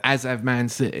 Yeah. As have Man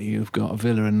City, who've got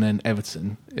Villa and then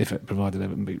Everton, provided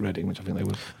Everton beat Reading, which I think they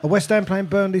will. Are West Ham playing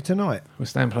Burnley tonight?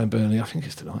 West Ham playing Burnley, I think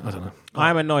it's tonight. I don't know.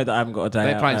 I'm annoyed that I haven't got a day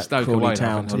They're out playing at Stoke Crawley away,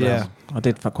 Town. I think, yeah. I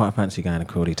did quite fancy going to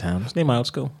Crawley Town. It's near my old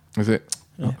school. Is it?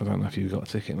 Yeah. I don't know if you got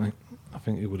a ticket, mate. I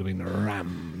think it would have been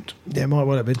rammed. Yeah, might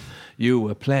well have been. You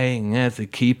were playing as a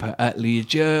keeper at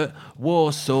Legia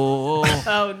Warsaw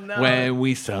when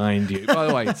we signed you. By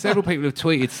the way, several people have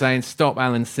tweeted saying, stop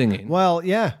Alan singing. Well,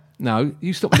 yeah. No,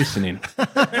 you stop listening.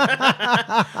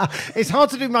 It's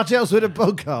hard to do much else with a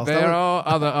podcast. There are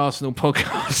other Arsenal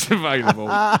podcasts available.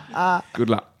 Good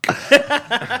luck.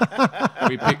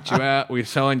 We picked you out, we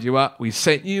signed you up, we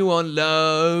sent you on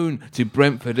loan to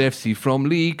Brentford FC from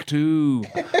League 2.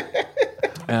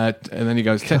 And then he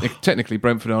goes, technically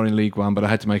Brentford are in League 1, but I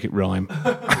had to make it rhyme.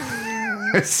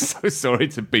 So sorry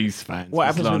to Bees fans. What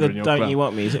happens with the Don't You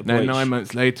Want Me? Is it now, Voice? 9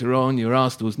 months later on, you're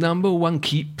Arsenal's #1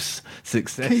 keeps.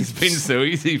 Success has been so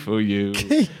easy for you.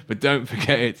 But don't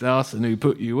forget, it's Arsene who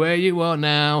put you where you are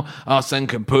now. Arsene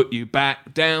can put you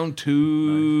back down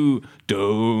too.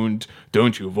 Don't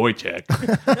you, Wojciech?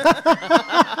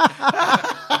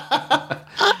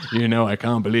 You know I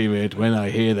can't believe it when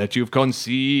I hear that you've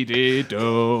conceded.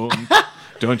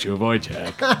 Don't you,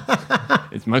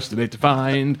 Wojciech? It's much too late to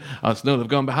find. Arsenal have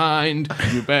gone behind.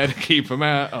 You better keep them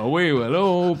out, or we will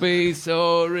all be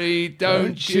sorry.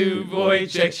 Don't you,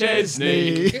 Wojciech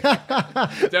Chesney?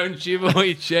 Don't you,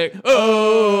 Wojciech?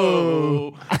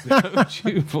 Oh! Don't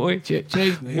you, Wojciech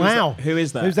Chesney? Wow. Who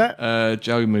is that? Who's that?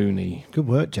 Joe Mooney. Good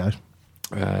work, Joe.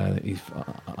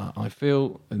 I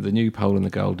feel the new pole in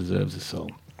the goal deserves a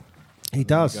song. He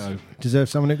does. Go.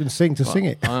 Deserves someone who can sing to sing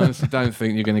it. I honestly don't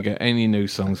think you're going to get any new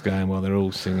songs going while they're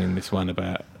all singing this one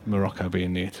about Morocco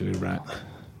being near to Iraq.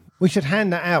 We should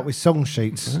hand that out with song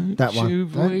sheets. That one.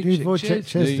 Don't you Wojciech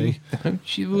Chesney.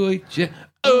 Don't you Wojciech.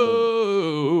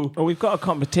 Oh. Well, we've got a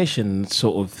competition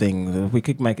sort of thing. We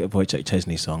could make it a Wojciech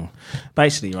Chesney song.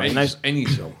 Basically, right? Any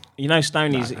song. You know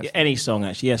Stoney's... any song,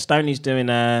 actually. Yeah, Stoney's doing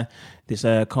this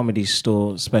comedy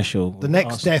store special. The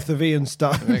next death of Ian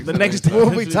Stone. The next will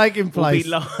be taking place.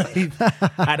 Will be live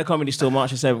at the Comedy Store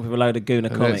March the 7th with a load of Gooner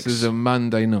comics. This is a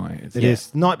Monday night. It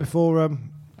is. Night before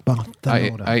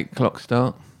Barcelona. 8 o'clock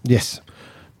start. Yes.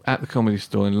 At the Comedy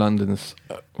Store in London's...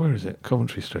 where is it?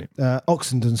 Coventry Street.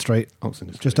 Oxenden Street.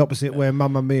 Just opposite where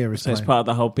Mamma Mia is So it's playing. part of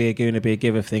the whole Be a Gooner, Be a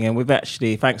Giver thing. And we've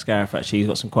actually, thanks Gareth, actually, you've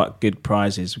got some quite good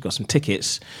prizes. We've got some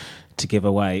tickets to give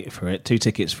away for it, 2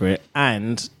 tickets for it,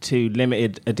 and 2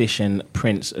 limited edition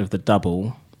prints of the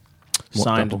double. What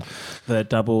signed double? The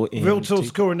double in... Viltord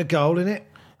scoring the goal in it.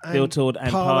 Viltord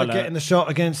and Parlour Parlour getting the shot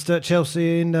against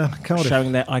Chelsea in Cardiff.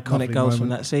 showing their iconic Lovely goals from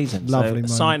moment. that season. Lovely so moment.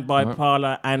 signed by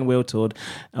Parlour and Wiltord,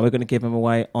 and we're going to give them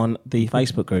away on the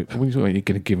Facebook group. What are you talking about? You're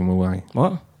going to give them away?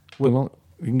 What?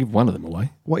 You can give one of them away.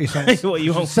 What are you saying? What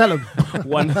you want? Sell them.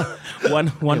 one Yeah,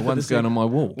 for one's the going on my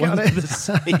wall. one for the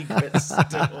secret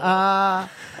store.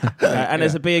 And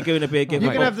there's a Be a Gooner, Be a Giver.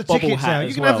 You can have the bobble tickets hat now. You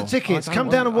as can well. have the tickets. I don't Come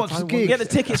want- down and I watch don't the want- gig. Get the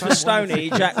tickets for Stoney,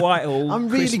 Jack Whitehall, I'm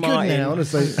really Chris good Martin, now,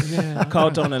 honestly. Carl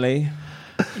Donnelly.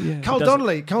 Carl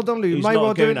Donnelly Who's may not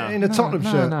well a do it gooner. in a Tottenham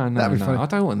shirt. No, That'd be no. I funny.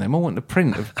 don't want them. I want the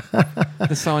print of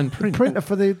the signed print. Printer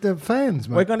for the fans,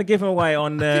 mate. We're going to give them away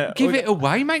on the... Give it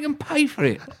away. Make them pay for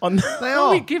it. on They Why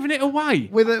are we are. giving it away?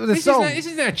 With a song. This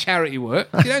isn't a charity work.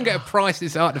 You don't get a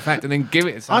priceless artifact and then give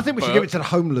it to someone. I think we should give it to the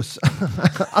homeless.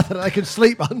 I think they can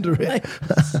sleep under it.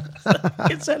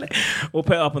 We'll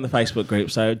put it up on the Facebook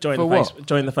group. So join For the what?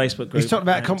 join the Facebook group. He's talking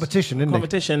about a and competition, isn't he?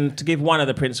 competition to give one of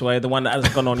the prints away, the one that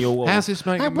hasn't gone on your wall. How's this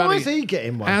making Why money? is he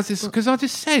getting one? How's this? Because I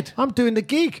just said. I'm doing the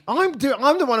gig. I'm the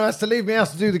one who has to leave my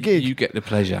house to do the gig. You get the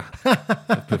pleasure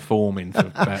of performing for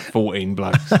about 14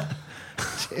 blokes.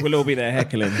 We'll all be there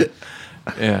heckling.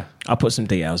 Yeah. I'll put some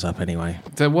details up anyway.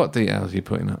 So what details are you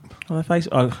putting up? On the face,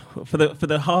 for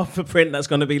the half a print that's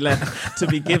going to be left to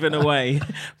be given away,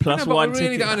 plus No, but I one really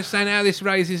ticket. don't understand how this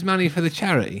raises money for the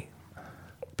charity.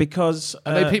 Because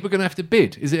Are people going to have to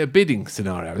bid? Is it a bidding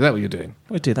scenario? Is that what you're doing?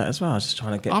 we do that as well. I was just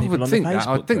trying to get I people would on think the that. Facebook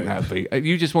I think group. that would be.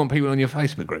 You just want people on your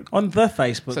Facebook group. On the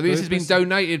Facebook So this has group, been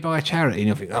donated by a charity, and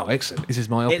you'll think, oh, excellent. This is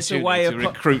my It's a opportunity way to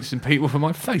of recruit some people for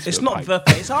my Facebook It's not page.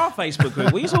 it's our Facebook group.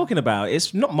 What are you talking about?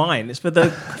 It's not mine. It's for the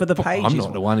pages. I'm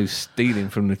not the one who's stealing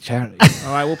from the charity.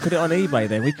 All right, we'll put it on eBay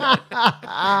then. We can,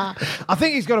 I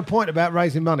think he's got a point about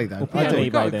raising money, though. put it on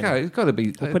eBay then. It's got to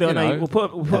be. We'll put it on. We'll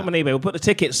put them on eBay. We'll put the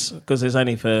tickets because there's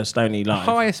only for Stoney Live.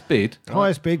 highest bid.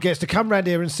 Highest bid gets to come round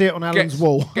here and see it on Alan's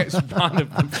wall. Gets one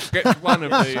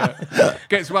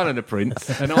of the prints,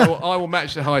 and I will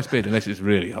match the highest bid unless it's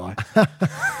really high.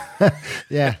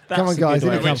 Yeah, That's come on, a guys. good In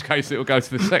way. it In comes. which case, it will go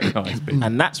to the second highest bid.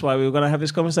 And that's why we were going to have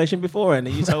this conversation before, and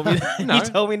you told me No. you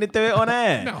told me to do it on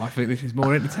air. No, I think this is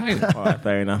more entertaining. All right,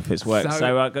 fair enough. It's worked. So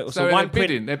they're one bidding.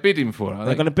 print. They're bidding for it.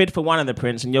 They're going to bid for one of the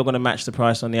prints, and you're going to match the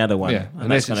price on the other one. Yeah,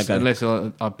 and that's going to go. unless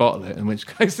I bottle it, in which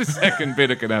case the second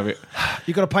bidder can have it.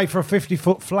 You've got to pay for a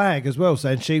 50-foot flag as well,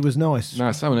 saying she was nice.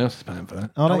 No, someone else is paying for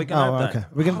that. Are Oh, they? we can have that. okay.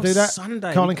 We're going to Oh, do that?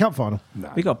 Sunday. Carling Cup final.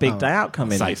 No. We got a big day out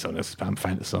coming. Say someone else is paying,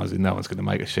 fantasising. No one's going to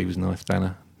make a She Was Nice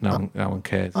banner. No one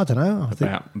cares I don't know. I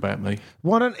think. about me.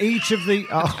 Why don't each of the...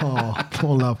 Oh,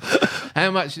 poor love. How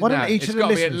much? Why don't no, each it's of the got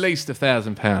to be at listeners- least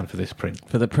 £1,000 for this print.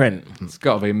 For the print. It's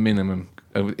got to be a minimum.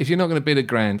 If you're not going to bid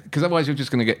 £1,000, because otherwise you're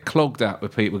just going to get clogged up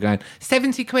with people going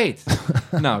 70 quid.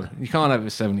 No, you can't have it for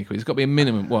 70 quid. It's got to be a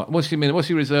minimum. What's your minimum? What's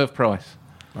your reserve price?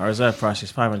 Our reserve price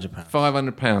is £500.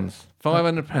 £500.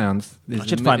 £500 I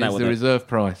should find out is what the it- reserve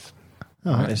price.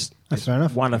 All right. It's That's fair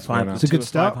enough. one of five. enough. It's a good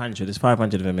start. 500. There's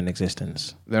 500 of them in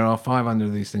existence. There are 500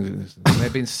 of these things.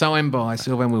 They've been signed by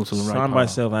Sylvain Wilson and Ray Signed by Parlour.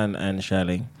 Sylvain and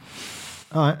Shirley.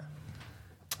 All right.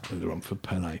 The Romford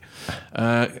Pele.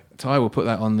 Ty will put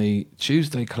that on the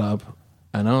Tuesday Club,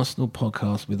 an Arsenal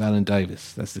podcast with Alan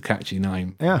Davis. That's the catchy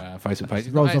name. Yeah. Facebook page.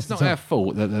 Rolls off It's the not tongue. our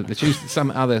fault that the Tuesday,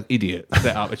 some other idiot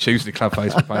set up a Tuesday Club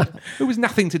Facebook page. It was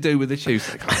nothing to do with the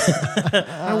Tuesday Club.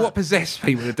 And what possessed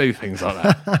people to do things like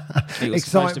that? It was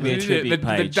supposed to be a the, tribute the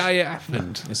page. day it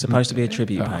happened. It's supposed to be a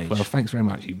tribute Oh, page. well, thanks very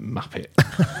much, you muppet.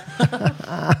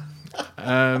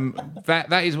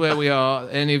 That is where we are.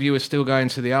 Any of you are still going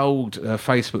to the old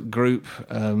Facebook group,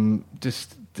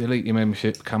 just delete your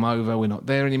membership, come over. We're not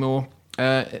there anymore.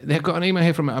 They've got an email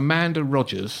here from Amanda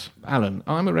Rogers. Alan,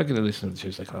 I'm a regular listener of the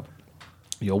Tuesday Club.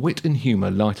 Your wit and humour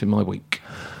lighten my week.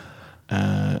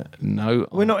 No.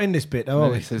 We're not in this bit, though, are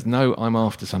No, we? it says, no, I'm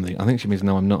after something. I think she means,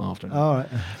 no, I'm not after anything. All right.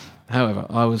 However,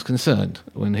 I was concerned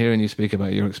when hearing you speak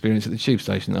about your experience at the tube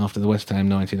station after the West Ham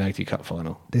 1980 Cup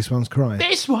final. This one's crying.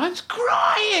 This one's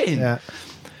crying! Yeah.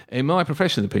 In my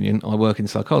professional opinion, I work in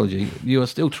psychology, you are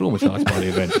still traumatised by the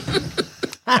event.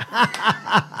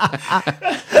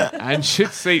 And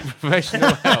should seek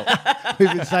professional help.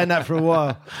 We've been saying that for a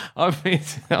while. I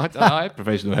had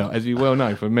professional help, as you well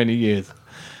know, for many years.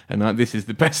 And this is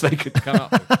the best they could come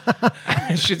up with.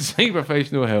 I should seek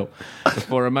professional help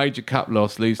before a major cup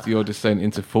loss leads to your descent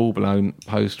into full-blown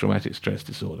post-traumatic stress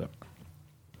disorder.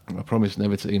 I promise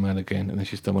never to email again. And then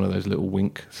she's done one of those little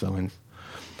wink signs.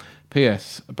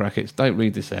 P.S. brackets, don't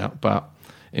read this out, but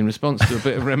in response to a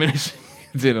bit of reminiscing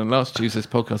you did on last Tuesday's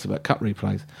podcast about cup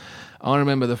replays, I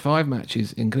remember the 5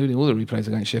 matches, including all the replays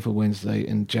against Sheffield Wednesday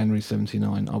in January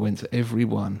 79. I went to every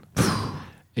one. How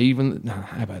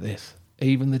about this?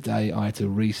 Even the day I had to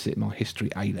resit my history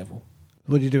A level.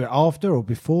 Would you do it after or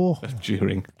before?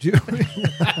 During.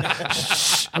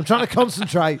 I'm trying to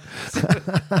concentrate.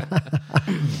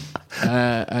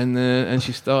 And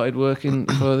she started working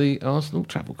for the Arsenal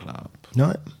Travel Club.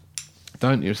 No.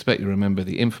 Don't you expect you remember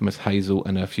the infamous Hazel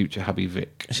and her future hubby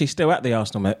Vic? She's still at the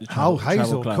Arsenal. Oh,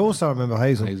 Hazel. Of course I remember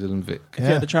Hazel. Hazel and Vic. If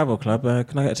you're at the travel club,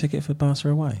 can I get a ticket for Barca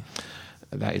away?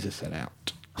 That is a sellout.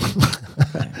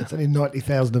 There's only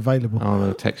 90,000 available.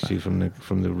 I'll text you from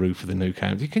the roof of the Nou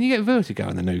Camp. Can you get vertigo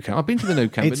in the Nou Camp? I've been to the Nou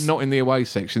Camp, but not in the away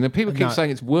section. And people keep saying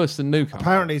it's worse than Nou Camp.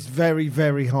 Apparently it's very,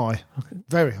 very high.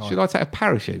 Very high. Should I take a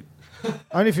parachute?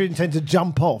 Only if you intend to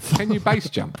jump off. Can you base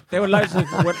jump? There were loads of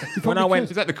when I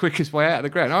went. Is that the quickest way out of the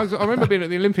ground? I remember being at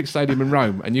the Olympic Stadium in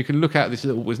Rome, and you can look out this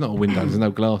little. It's not a window. There's no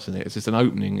glass in it. It's just an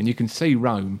opening, and you can see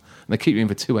Rome. And they keep you in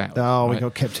for 2 hours. Oh, we right?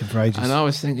 got kept in for ages. And I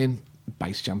was thinking,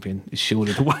 base jumping is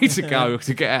surely the way to go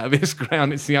to get out of this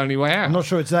ground. It's the only way out. I'm not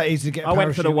sure it's that easy to get. I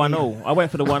went for the 1-1. I went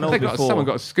for the 1-0 before. Someone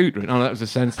got a scooter in. Oh, that was a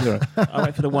San Siro. I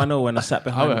went for the 1-0 and I sat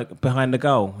behind the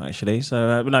goal, actually.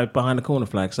 So behind the corner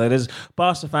flag. So there's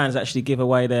Barca fans actually give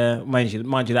away their mind you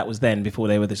that was then before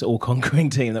they were this all conquering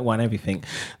team that won everything.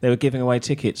 They were giving away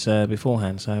tickets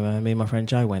beforehand. So me and my friend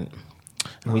Joe went.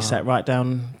 And we sat right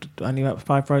down, only about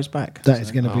 5 rows back. That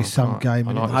is going to be some game.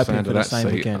 I like the Hoping sound for of the that same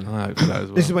seat. again. I hope for that as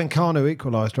well. This is when Kanu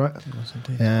equalised, right?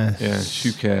 Yeah. Yeah,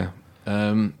 Schuker.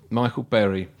 Michael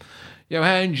Berry.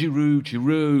 Johan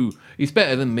Giroud. He's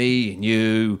better than me and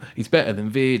you. He's better than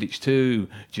Vidic too.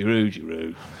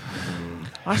 Giroud.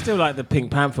 I still like the Pink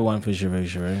Panther one for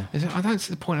Giroud. I don't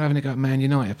see the point of having to go at Man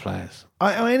United players.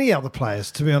 Any other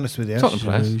players, to be honest with you. Tottenham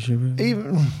players.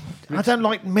 Even, I don't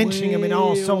like mentioning them in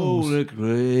our We all songs.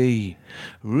 agree.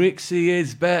 Rixie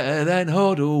is better than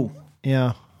Hoddle.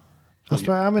 Yeah. I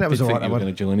mean, that was Did all think right, that you were one.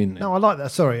 going to join in there. No, I like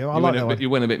that. Sorry, I like that one. You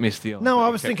went a bit misty. No, I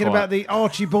was thinking about the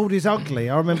Archibald is ugly.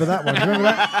 I remember that one. Remember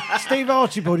that? Steve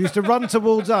Archibald used to run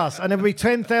towards us, and there'd be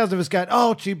 10,000 of us going,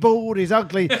 Archibald is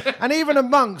ugly. And even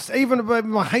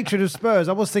my hatred of Spurs,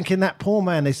 I was thinking that poor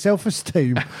man, his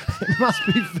self-esteem, it must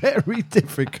be very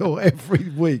difficult every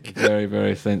week. Very,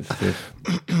 very sensitive.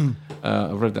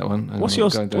 I've read that one. What's your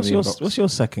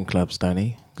second club,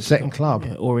 Stanley? Second club.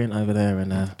 Yeah, Orient over there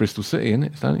and Bristol City, isn't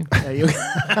it, Stanley?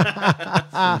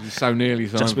 So nearly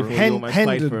signed just for before it. you almost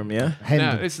played for him, yeah.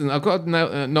 Now, listen, I've got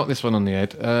to knock this one on the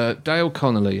head. Dale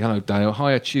Connolly. Hello, Dale.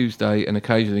 Hiya Tuesday and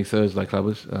occasionally Thursday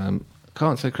clubbers.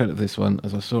 Can't take credit for this one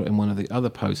as I saw it in one of the other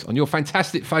posts on your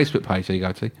fantastic Facebook page. There you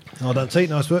go, T. Oh, don't take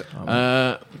nice work.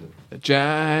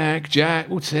 Jack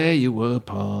will tear you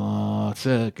apart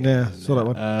again. Yeah, saw that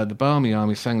one. The Barmy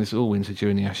Army sang this all winter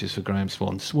during the Ashes for Graham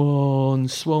Swan.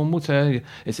 Swan will tear you.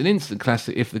 It's an instant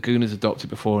classic if the Gooners adopt it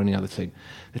before any other team.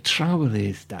 The trouble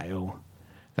is, Dale,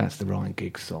 that's the Ryan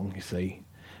Giggs song, you see.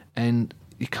 And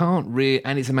you can't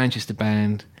and it's a Manchester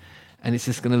band, and it's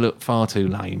just going to look far too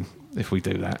lame if we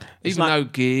do that. Even though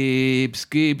Gibbs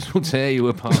will tear you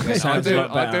apart. I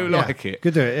do like it.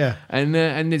 Could do it, yeah.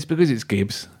 And it's because it's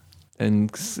Gibbs.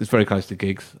 And it's very close to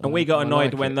Giggs. And we got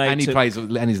annoyed when they and he plays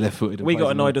and he's left-footed. We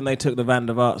got annoyed when they took the Van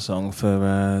der Vaart song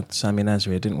for Sammy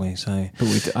Nasri, didn't we? So,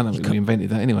 but I don't think we invented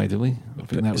that anyway, did we? I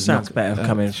think that it sounds better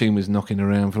coming. That tune was knocking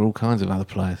around for all kinds of other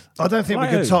players. I don't think we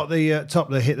could top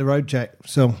the Hit the Road Jack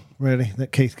song, really,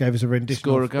 that Keith gave us a rendition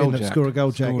Score a of. goal, Jack. Score a goal,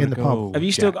 Jack, in the pub. Have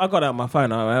you still? I got it on my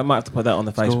phone. I might have to put that on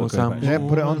the Facebook group. Yeah,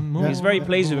 put it on. Yeah. He's very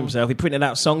pleased with himself. He printed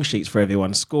out song sheets for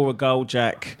everyone. Score a goal,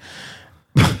 Jack.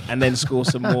 And then score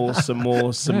some more. And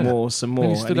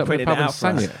he stood up in the pub and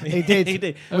sang it. He did. He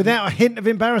did. Without a hint of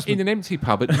embarrassment. In an empty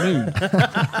pub at noon.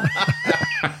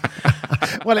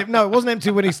 Well, it wasn't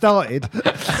empty when he started.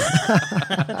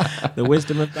 The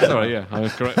wisdom of that. Sorry, I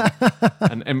was correct.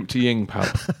 An emptying pub.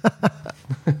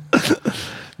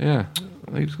 Yeah.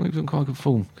 He was on quite good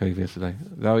form, Keith, yesterday.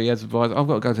 Though he has advised, I've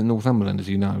got to go to Northumberland, as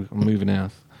you know. I'm moving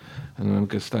house. And I'm going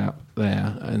to stay up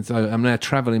there. And so I'm now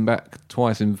travelling back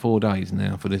twice in 4 days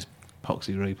now for this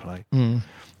Poxy replay.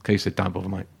 Keith said, don't bother,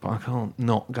 mate. But I can't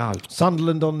not go.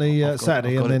 Sunderland on the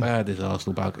Saturday. I've got and it then bad, this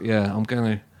Arsenal bug. Yeah, I'm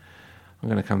going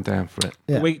to come down for it.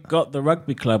 Yeah. We got the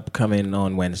rugby club coming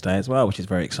on Wednesday as well, which is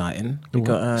very exciting. We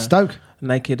got Stoke.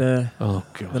 naked. Oh,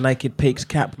 God. The Naked Peaks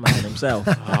cap man himself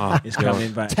is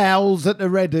coming back. Towels at the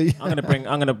ready. I'm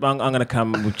gonna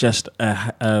come with just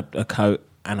a coat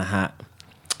and a hat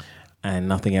and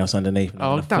nothing else underneath. And I'm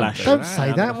Oh, gonna Don't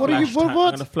say that. What are you? I'm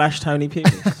What? gonna flash Tony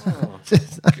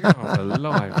Pulis. God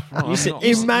alive. Right, You sit- I'm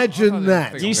you not- imagine I don't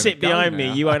that. think You I'm sit gonna go behind me.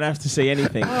 now. You won't have to see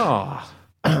anything. Oh.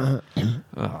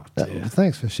 Oh, dear.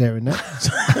 Thanks for sharing that.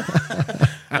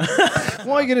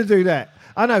 Why are you going to do that?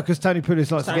 I know, because Tony Pulis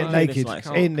likes to Tony get Pulis naked likes-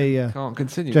 in the. Can't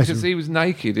continue dressing because he was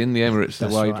naked in the Emirates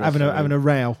That's away right, having dressing a room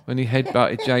row. when he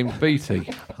headbutted James Beattie.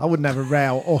 I wouldn't have a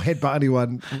row or headbutt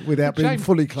anyone without being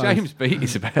fully clothed. James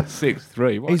Beattie's about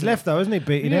 6'3". He's left though, isn't he?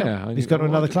 Beating Yeah, out. He's gone to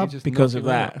another club. Because of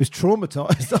that. He's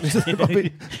traumatised. I've been He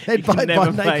can headbutted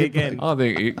never by play naked again. people. I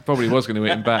think he probably was going to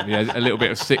hit him back. Yeah, a little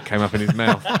bit of sick came up in his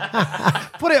mouth.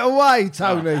 Put it away,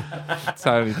 Tony.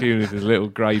 Tony Pulis, his little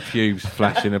grey pubes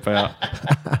flashing about.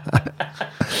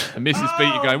 And Mrs.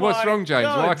 Beattie going, "What's wrong, James?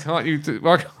 God. Why can't you?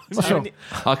 Why can't Tony-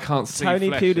 I can't see Tony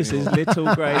flesh Pulis' anymore."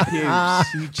 little grey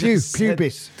pubes. You just said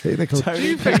Pubis. They're called.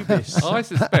 Tony Pubis. I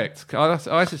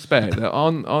suspect that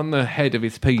on the head of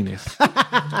his penis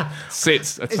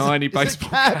sits a tiny baseball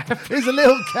cap. There's a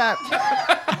little cap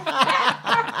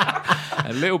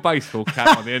A little baseball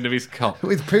cap on the end of his cock.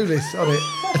 with Pulis on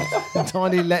it.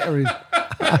 Tiny lettering.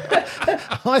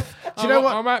 Do you know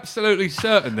what? I'm absolutely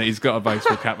certain that he's got a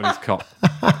baseball cap on his cock.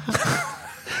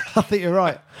 I think you're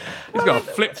right. He's got a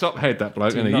flip-top head, that bloke,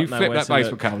 isn't he? not You know flip where that to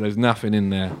baseball look. cap, there's nothing in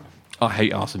there. I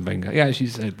hate Arsene Wenger. Yeah, she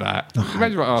said that.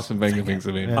 Imagine what Arsene Wenger thinks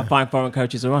of him. I find foreign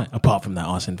coaches all right, apart from that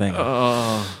Arsene Wenger.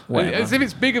 Whatever. As if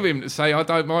it's big of him to say, I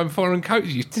don't mind foreign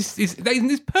coaches.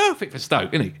 He's perfect for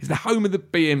Stoke, isn't he? He's the home of the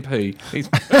BNP. He's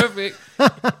perfect,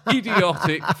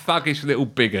 idiotic, thuggish little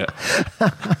bigot.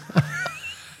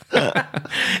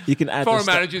 You can add Foreign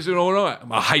the managers are all right.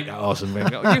 I hate that Arsene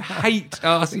Wenger. You hate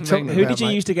Arsene Wenger. Who did you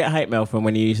used to get hate mail from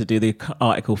when you used to do the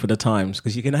article for the Times?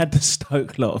 Because you can add the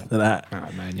Stoke lot for that. Oh,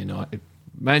 Man United.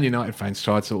 Man United fans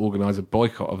tried to organise a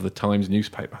boycott of the Times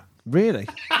newspaper. Really?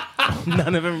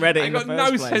 None of them read it They in the got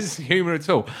first no place. sense of humour at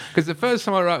all. Because the first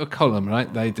time I wrote a column,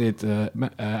 right, they did.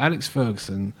 Alex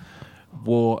Ferguson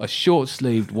wore a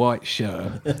short-sleeved white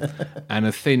shirt and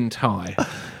a thin tie,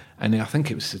 and I think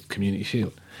it was a Community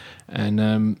Shield,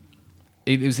 and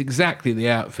it was exactly the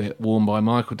outfit worn by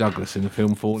Michael Douglas in the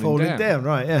film Falling down,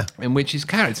 right, yeah. in which his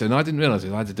character, and I didn't realise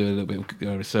it, I had to do a little bit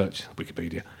of research,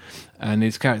 Wikipedia, and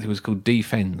his character was called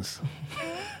Defens,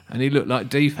 and he looked like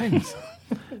Defens.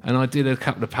 And I did a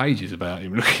couple of pages about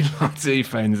him looking like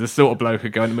Defens, the sort of bloke who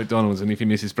go into McDonald's and if he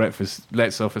misses breakfast,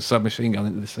 lets off a submachine gun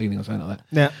into the ceiling or something like that.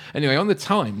 Yeah. Anyway, on the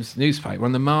Times newspaper,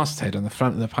 on the masthead on the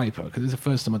front of the paper, because it's the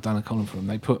first time I've done a column for them,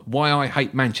 they put "Why I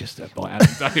Hate Manchester" by Alan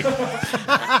Davis.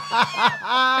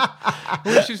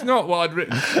 Which is not what I'd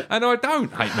written. And I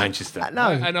don't hate Manchester. No.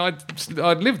 And I'd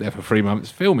lived there for 3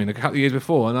 months filming a couple of years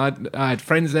before, and I had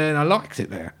friends there and I liked it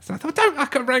there. So I thought, I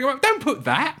could bring them up. Don't put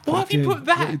that. Why have you put What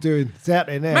are that? you doing? It's out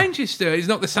there now. Manchester is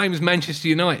not the same as Manchester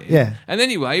United. Yeah. And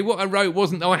anyway, what I wrote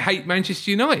wasn't I hate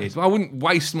Manchester United. I wouldn't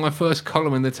waste my first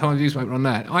column in the Times newspaper on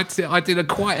that. I did a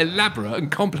quite elaborate and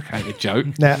complicated joke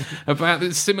Yeah. about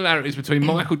the similarities between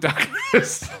Michael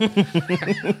Douglas.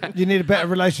 You need a better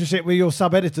relationship with your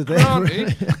sub-editor there.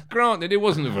 Granted, it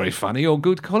wasn't a very funny or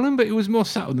good column, but it was more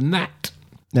subtle than that.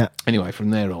 Yeah. Anyway, from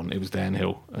there on, it was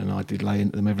downhill, and I did lay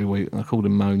into them every week. I called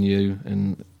them Moan You,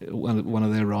 and one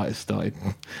of their writers started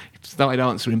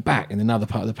answering back in another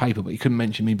part of the paper, but he couldn't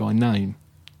mention me by name.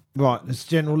 Right, it's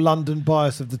general London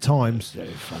bias of the Times. Yeah,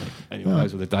 it was funny. Anyway,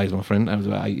 those were the days, my friend. That was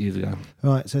about 8 years ago.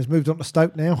 Right, so it's moved on to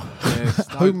Stoke now. Yeah,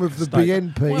 Stoke. Home of the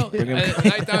BNP. Well, they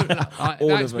don't.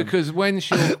 That's because when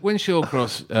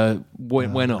Shawcross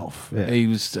went off, Yeah. he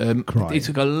was. Crying. It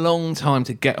took a long time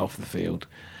to get off the field,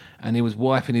 and he was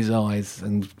wiping his eyes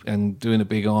and doing a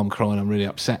big "I'm crying, I'm really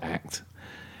upset" act,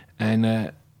 and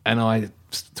I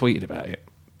tweeted about it,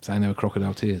 saying they were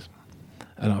crocodile tears.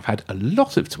 And I've had a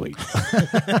lot of tweets.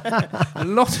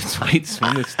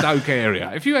 From the Stoke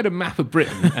area. If you had a map of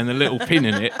Britain and a little pin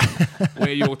in it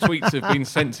where your tweets have been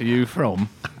sent to you from,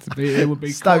 it would be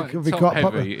Stoke quite would be top quite heavy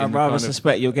popular. in I the rather kind of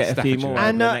suspect you'll get a few Staffordshire more area.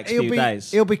 over the next few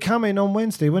days. he'll be coming on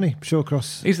Wednesday, won't he?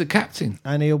 Shawcross. He's the captain.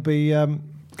 And he'll be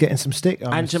getting some stick.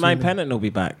 I'm And Jermaine assuming. Pennant will be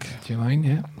back. Jermaine,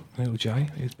 yeah. Little Jay.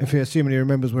 If you're assuming he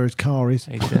remembers where his car is.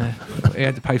 He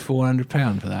had to pay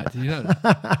 £400 for that. Did you know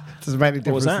that? Doesn't make any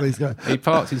difference was to that? these guys. He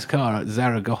parked his car at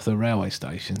Zaragoza railway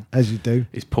station. As you do.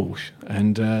 His Porsche.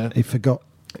 And He forgot.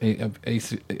 there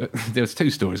was two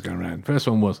stories going around. First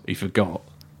one was he forgot.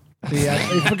 He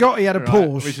forgot he had a Right,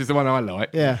 Porsche. which is the one I like.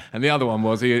 Yeah. And the other one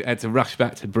was he had to rush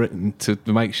back to Britain to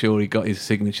make sure he got his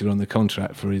signature on the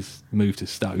contract for his move to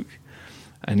Stoke,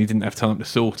 and he didn't have time to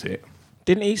sort it.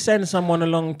 Didn't he send someone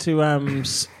along to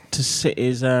sit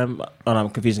his? Oh, no, I'm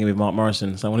confusing him with Mark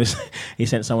Morrison. He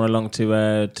sent someone along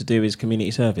to do his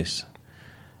community service.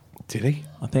 Did he?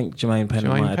 I think Jermaine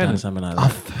Pennant Jermaine might have done Pennant. something like that.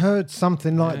 I've heard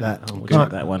something like that. We'll check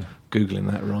that one.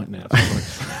 Googling that right now.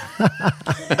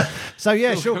 So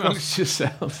yeah, Amongst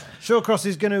yourselves. Shawcross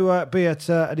is going to be at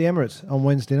the Emirates on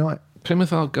Wednesday night.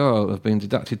 Plymouth Argyle have been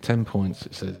deducted 10 points,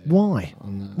 it says. Why?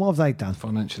 What have they done?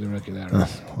 Financial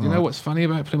irregularities. You know what's funny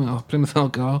about Plymouth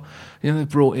Argyle? You know, they're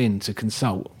brought in to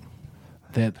consult.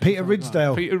 Peter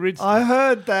Ridsdale. Peter Ridsdale. I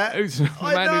heard that. Who's the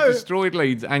I man know. who destroyed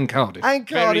Leeds and Cardiff. And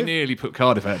Very Cardiff. nearly put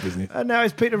Cardiff out of business. And now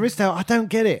it's Peter Ridsdale. I don't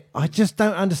get it. I just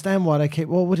don't understand why they keep.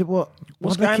 What's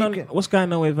What's going on? What's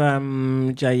going on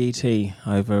with JET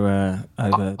over?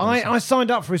 I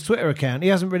signed up for his Twitter account. He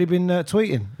hasn't really been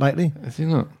tweeting lately. Is he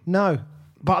not? No,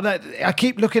 but I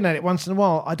keep looking at it once in a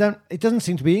while. It doesn't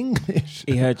seem to be English.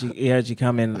 He heard you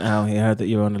come in. Oh, he heard that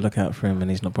you were on the lookout for him, and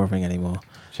he's not bothering anymore.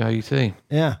 JET.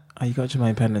 Yeah. Oh, you got a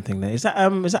Jermaine Pennant thing there. Is that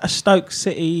a Stoke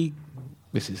City?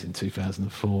 This is in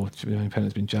 2004. Jermaine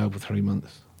Pennant's been jailed for 3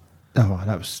 months. Oh, well,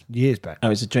 that was years back. Oh,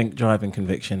 it's a drink driving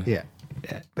conviction. Yeah.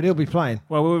 But he'll be playing.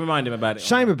 Well, we'll remind him about it.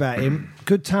 Shame about him.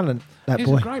 Good talent, that He's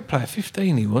boy. a great player.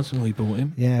 15 he was when we bought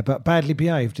him. Yeah, but badly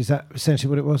behaved. Is that essentially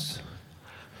what it was?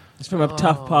 It's from a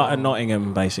tough part of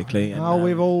Nottingham, basically. And,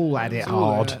 We've all had it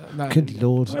hard. Good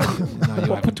Lord. No, you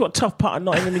haven't. what tough part of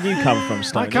Nottingham did you come from, I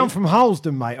Stoney? come from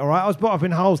Holston, mate, all right? I was brought up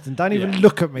in Holston. Don't even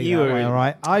look at me You that were way, in- all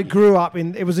right? I grew up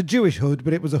in... It was a Jewish hood,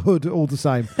 but it was a hood all the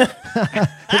same.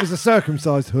 It was a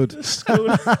circumcised hood.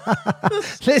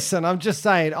 Listen, I'm just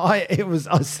saying, I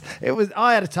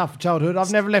had a tough childhood.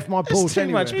 I've never left my There's Porsche too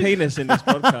anywhere. much penis in this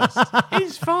podcast.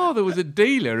 His father was a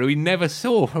dealer who he never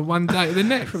saw from one day to the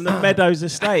next. From the Meadows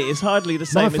estate, it's hardly the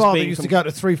same My as father being used from... to go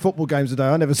to 3 football games a day.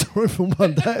 I never saw him from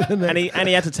one day to the next. and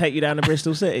he had to take you down to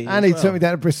Bristol City. And as he well. took me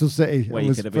down to Bristol City Well, and you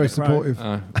was could have been very a pro.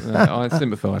 supportive. I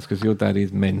sympathise because your dad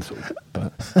is mental,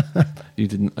 but you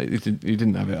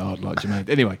didn't have it hard like Jermaine.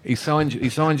 Anyway, he signed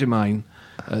Jermaine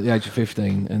at the age of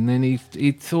 15, and then he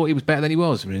thought he was better than he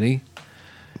was, really.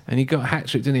 And he got a hat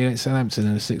trick, didn't he, against Southampton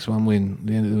in a 6-1 win.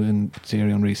 The end of the when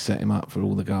Thierry Henry set him up for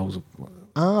all the goals.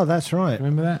 Oh, that's right.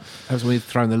 Remember that? That was when he'd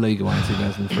thrown the league away in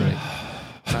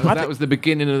 2003. That was the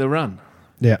beginning of the run.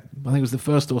 Yeah. I think it was the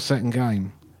first or second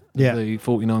game. Yeah. The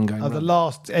 49 game. The run.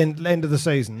 last end of the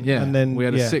season. Yeah, And then we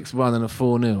had a 6-1 and a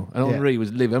 4-0. And Henry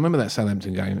was livid. I remember that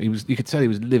Southampton game. You could tell he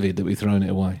was livid that we'd thrown it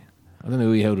away. I don't know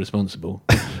who he held responsible.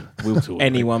 Will talk.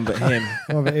 Anyone but him.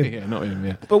 What about him? Yeah, not him,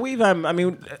 yeah. But we've,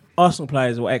 Arsenal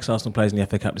players or ex-Arsenal players in the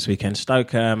FA Cup this weekend. Stoke,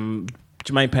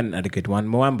 Jermaine Pennant had a good one.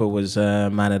 Mwamba was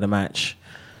man of the match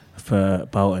for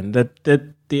Bolton.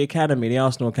 The academy, the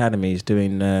Arsenal academy, is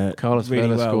doing Carlos really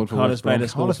Vela well. scored for Carlos West Brom. Vela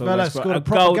scored Carlos for Vela West Brom. scored a A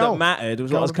proper goal goal. that mattered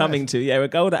was Goal what I was that coming mattered. to. Yeah, a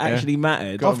goal that actually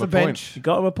mattered. Off the him a point. bench. He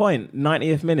got him a point,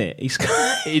 90th minute. He scored.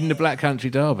 In the Black Country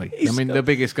Derby. He's the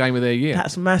biggest game of their year.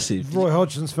 That's massive. Roy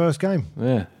Hodgson's first game.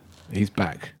 Yeah. He's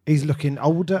back. He's looking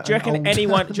older. Do you reckon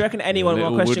anyone? Do you reckon anyone?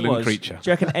 Little My question woodland was: creature. do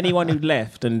you reckon anyone who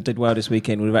left and did well this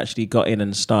weekend would have actually got in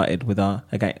and started with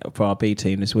for our B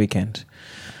team this weekend?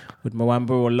 Would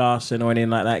Mwamba or Larson or anything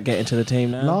like that get into the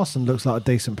team now? Larson looks like a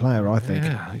decent player, I think.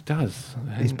 Yeah, he does.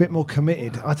 He's a bit more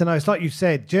committed. I don't know. It's like you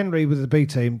said. Generally, with the B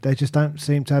team, they just don't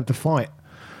seem to have the fight.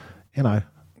 You know.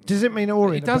 Does it mean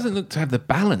Orient? He doesn't look to have the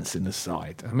balance in the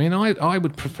side. I mean, I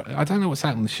would prefer... I don't know what's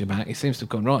happened with Shamak. He seems to have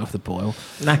gone right off the boil.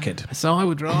 Knackered. So I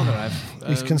would rather have...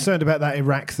 He's concerned about that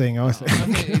Iraq thing, I think.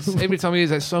 I think every time he hears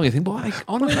that song, you think, what are they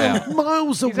on about?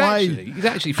 Miles away. He's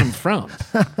actually from France.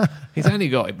 He's only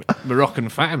got a Moroccan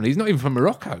family. He's not even from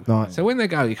Morocco. Right. So when they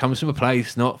go, he comes from a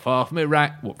place not far from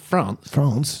Iraq. What, France?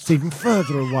 France. It's even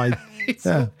further away.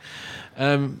 Yeah.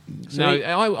 No,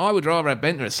 I would rather have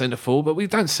Bentner at centre forward, but we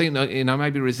don't seem to,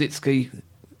 maybe Rosicki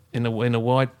in a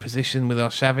wide position with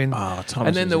Arshavin. Thomas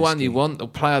and then the one Rosicky. you want, the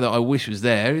player that I wish was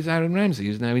there, is Aaron Ramsey,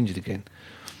 who's now injured again.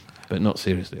 But not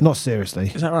seriously. Not seriously.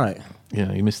 Is that right?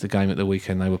 Yeah, he missed the game at the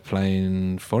weekend. They were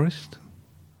playing Forest.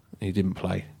 He didn't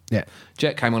play. Yeah.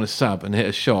 Jet came on a sub and hit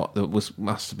a shot that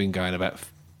must have been going about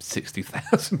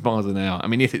 60,000 miles an hour. I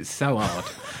mean, he hit it so hard.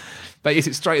 They hit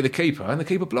it straight at the keeper, and the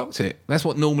keeper blocked it. That's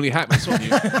what normally happens when you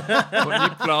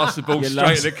blast the ball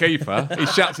straight at the keeper. He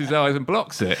shuts his eyes and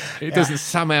blocks it. It doesn't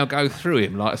somehow go through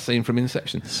him like a scene from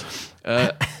Inception.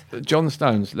 John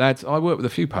Stones, lads, I work with a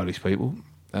few Polish people.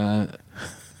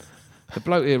 The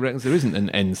bloke here reckons there isn't an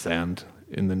N sound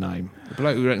in the name. The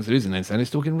bloke who reckons there is an N sound is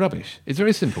talking rubbish. It's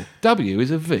very simple. W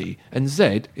is a V, and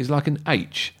Z is like an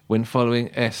H when following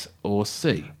S or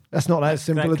C. That's not that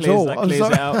simple That at all. clears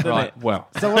it out, doesn't Right, it? well,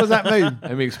 So what does that mean?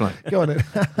 let me explain. Go on then.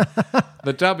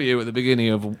 The W at the beginning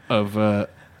of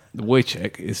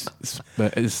Wojciech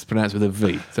is pronounced with a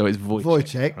V, so it's Wojciech.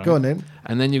 Wojciech, right? go on then.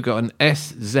 And then you've got an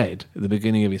SZ at the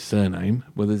beginning of his surname,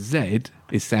 where the Z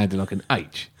is sounding like an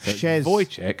H. So it's Shez.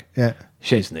 Wojciech Yeah.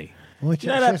 Szczesny. Wojciech You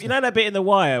know that, Szczesny. you know that bit in The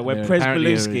Wire where Yeah, Pres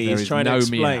apparently Belusky there is is trying no to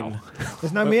explain. meow.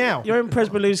 There's no meow. You're in Pres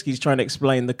Belusky's trying to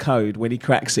explain the code when he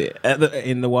cracks it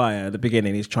in The Wire at the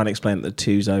beginning. He's trying to explain that the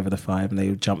 2's over the 5 and they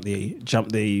jump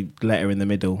the letter in the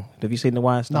middle. Have you seen The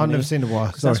Wire? No, I've Stanley? never seen The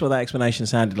Wire. So Sorry. that's what that explanation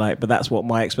sounded like, but that's what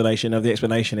my explanation of the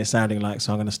explanation is sounding like,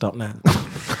 so I'm going to stop now.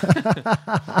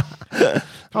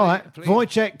 All right.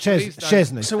 Wojciech please don't-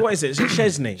 Szczesny. So what is it? Is it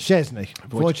Szczesny? Szczesny.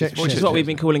 Wojciech Which is Szczesny. what we've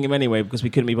been calling him anyway because we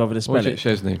couldn't be bothered to spell Wojciech it.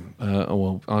 Szczesny.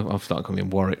 I've started calling him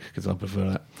Warwick because I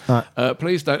prefer that. Right.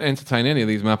 Please don't entertain any of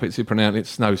these Muppets who pronounce it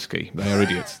Snowski. They are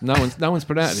idiots. No one's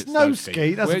pronounced it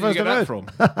Snowski? That's Where the did you first get I've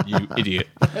that from? You idiot.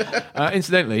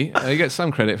 Incidentally, he gets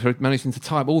some credit for managing to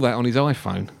type all that on his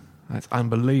iPhone. That's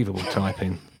unbelievable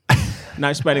typing.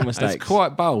 No spelling mistakes. It's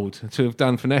quite bold to have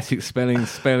done phonetic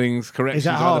spellings, corrections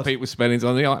of hard? other people's spellings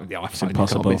on the iPhone. It's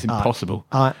impossible. It's impossible.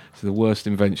 All right. It's the worst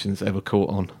inventions ever caught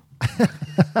on.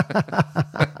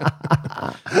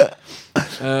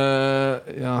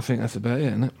 Yeah, I think that's about it,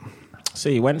 isn't it?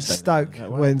 See you Wednesday. Stoke,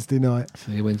 Wednesday night.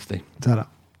 See you Wednesday. Ta-da.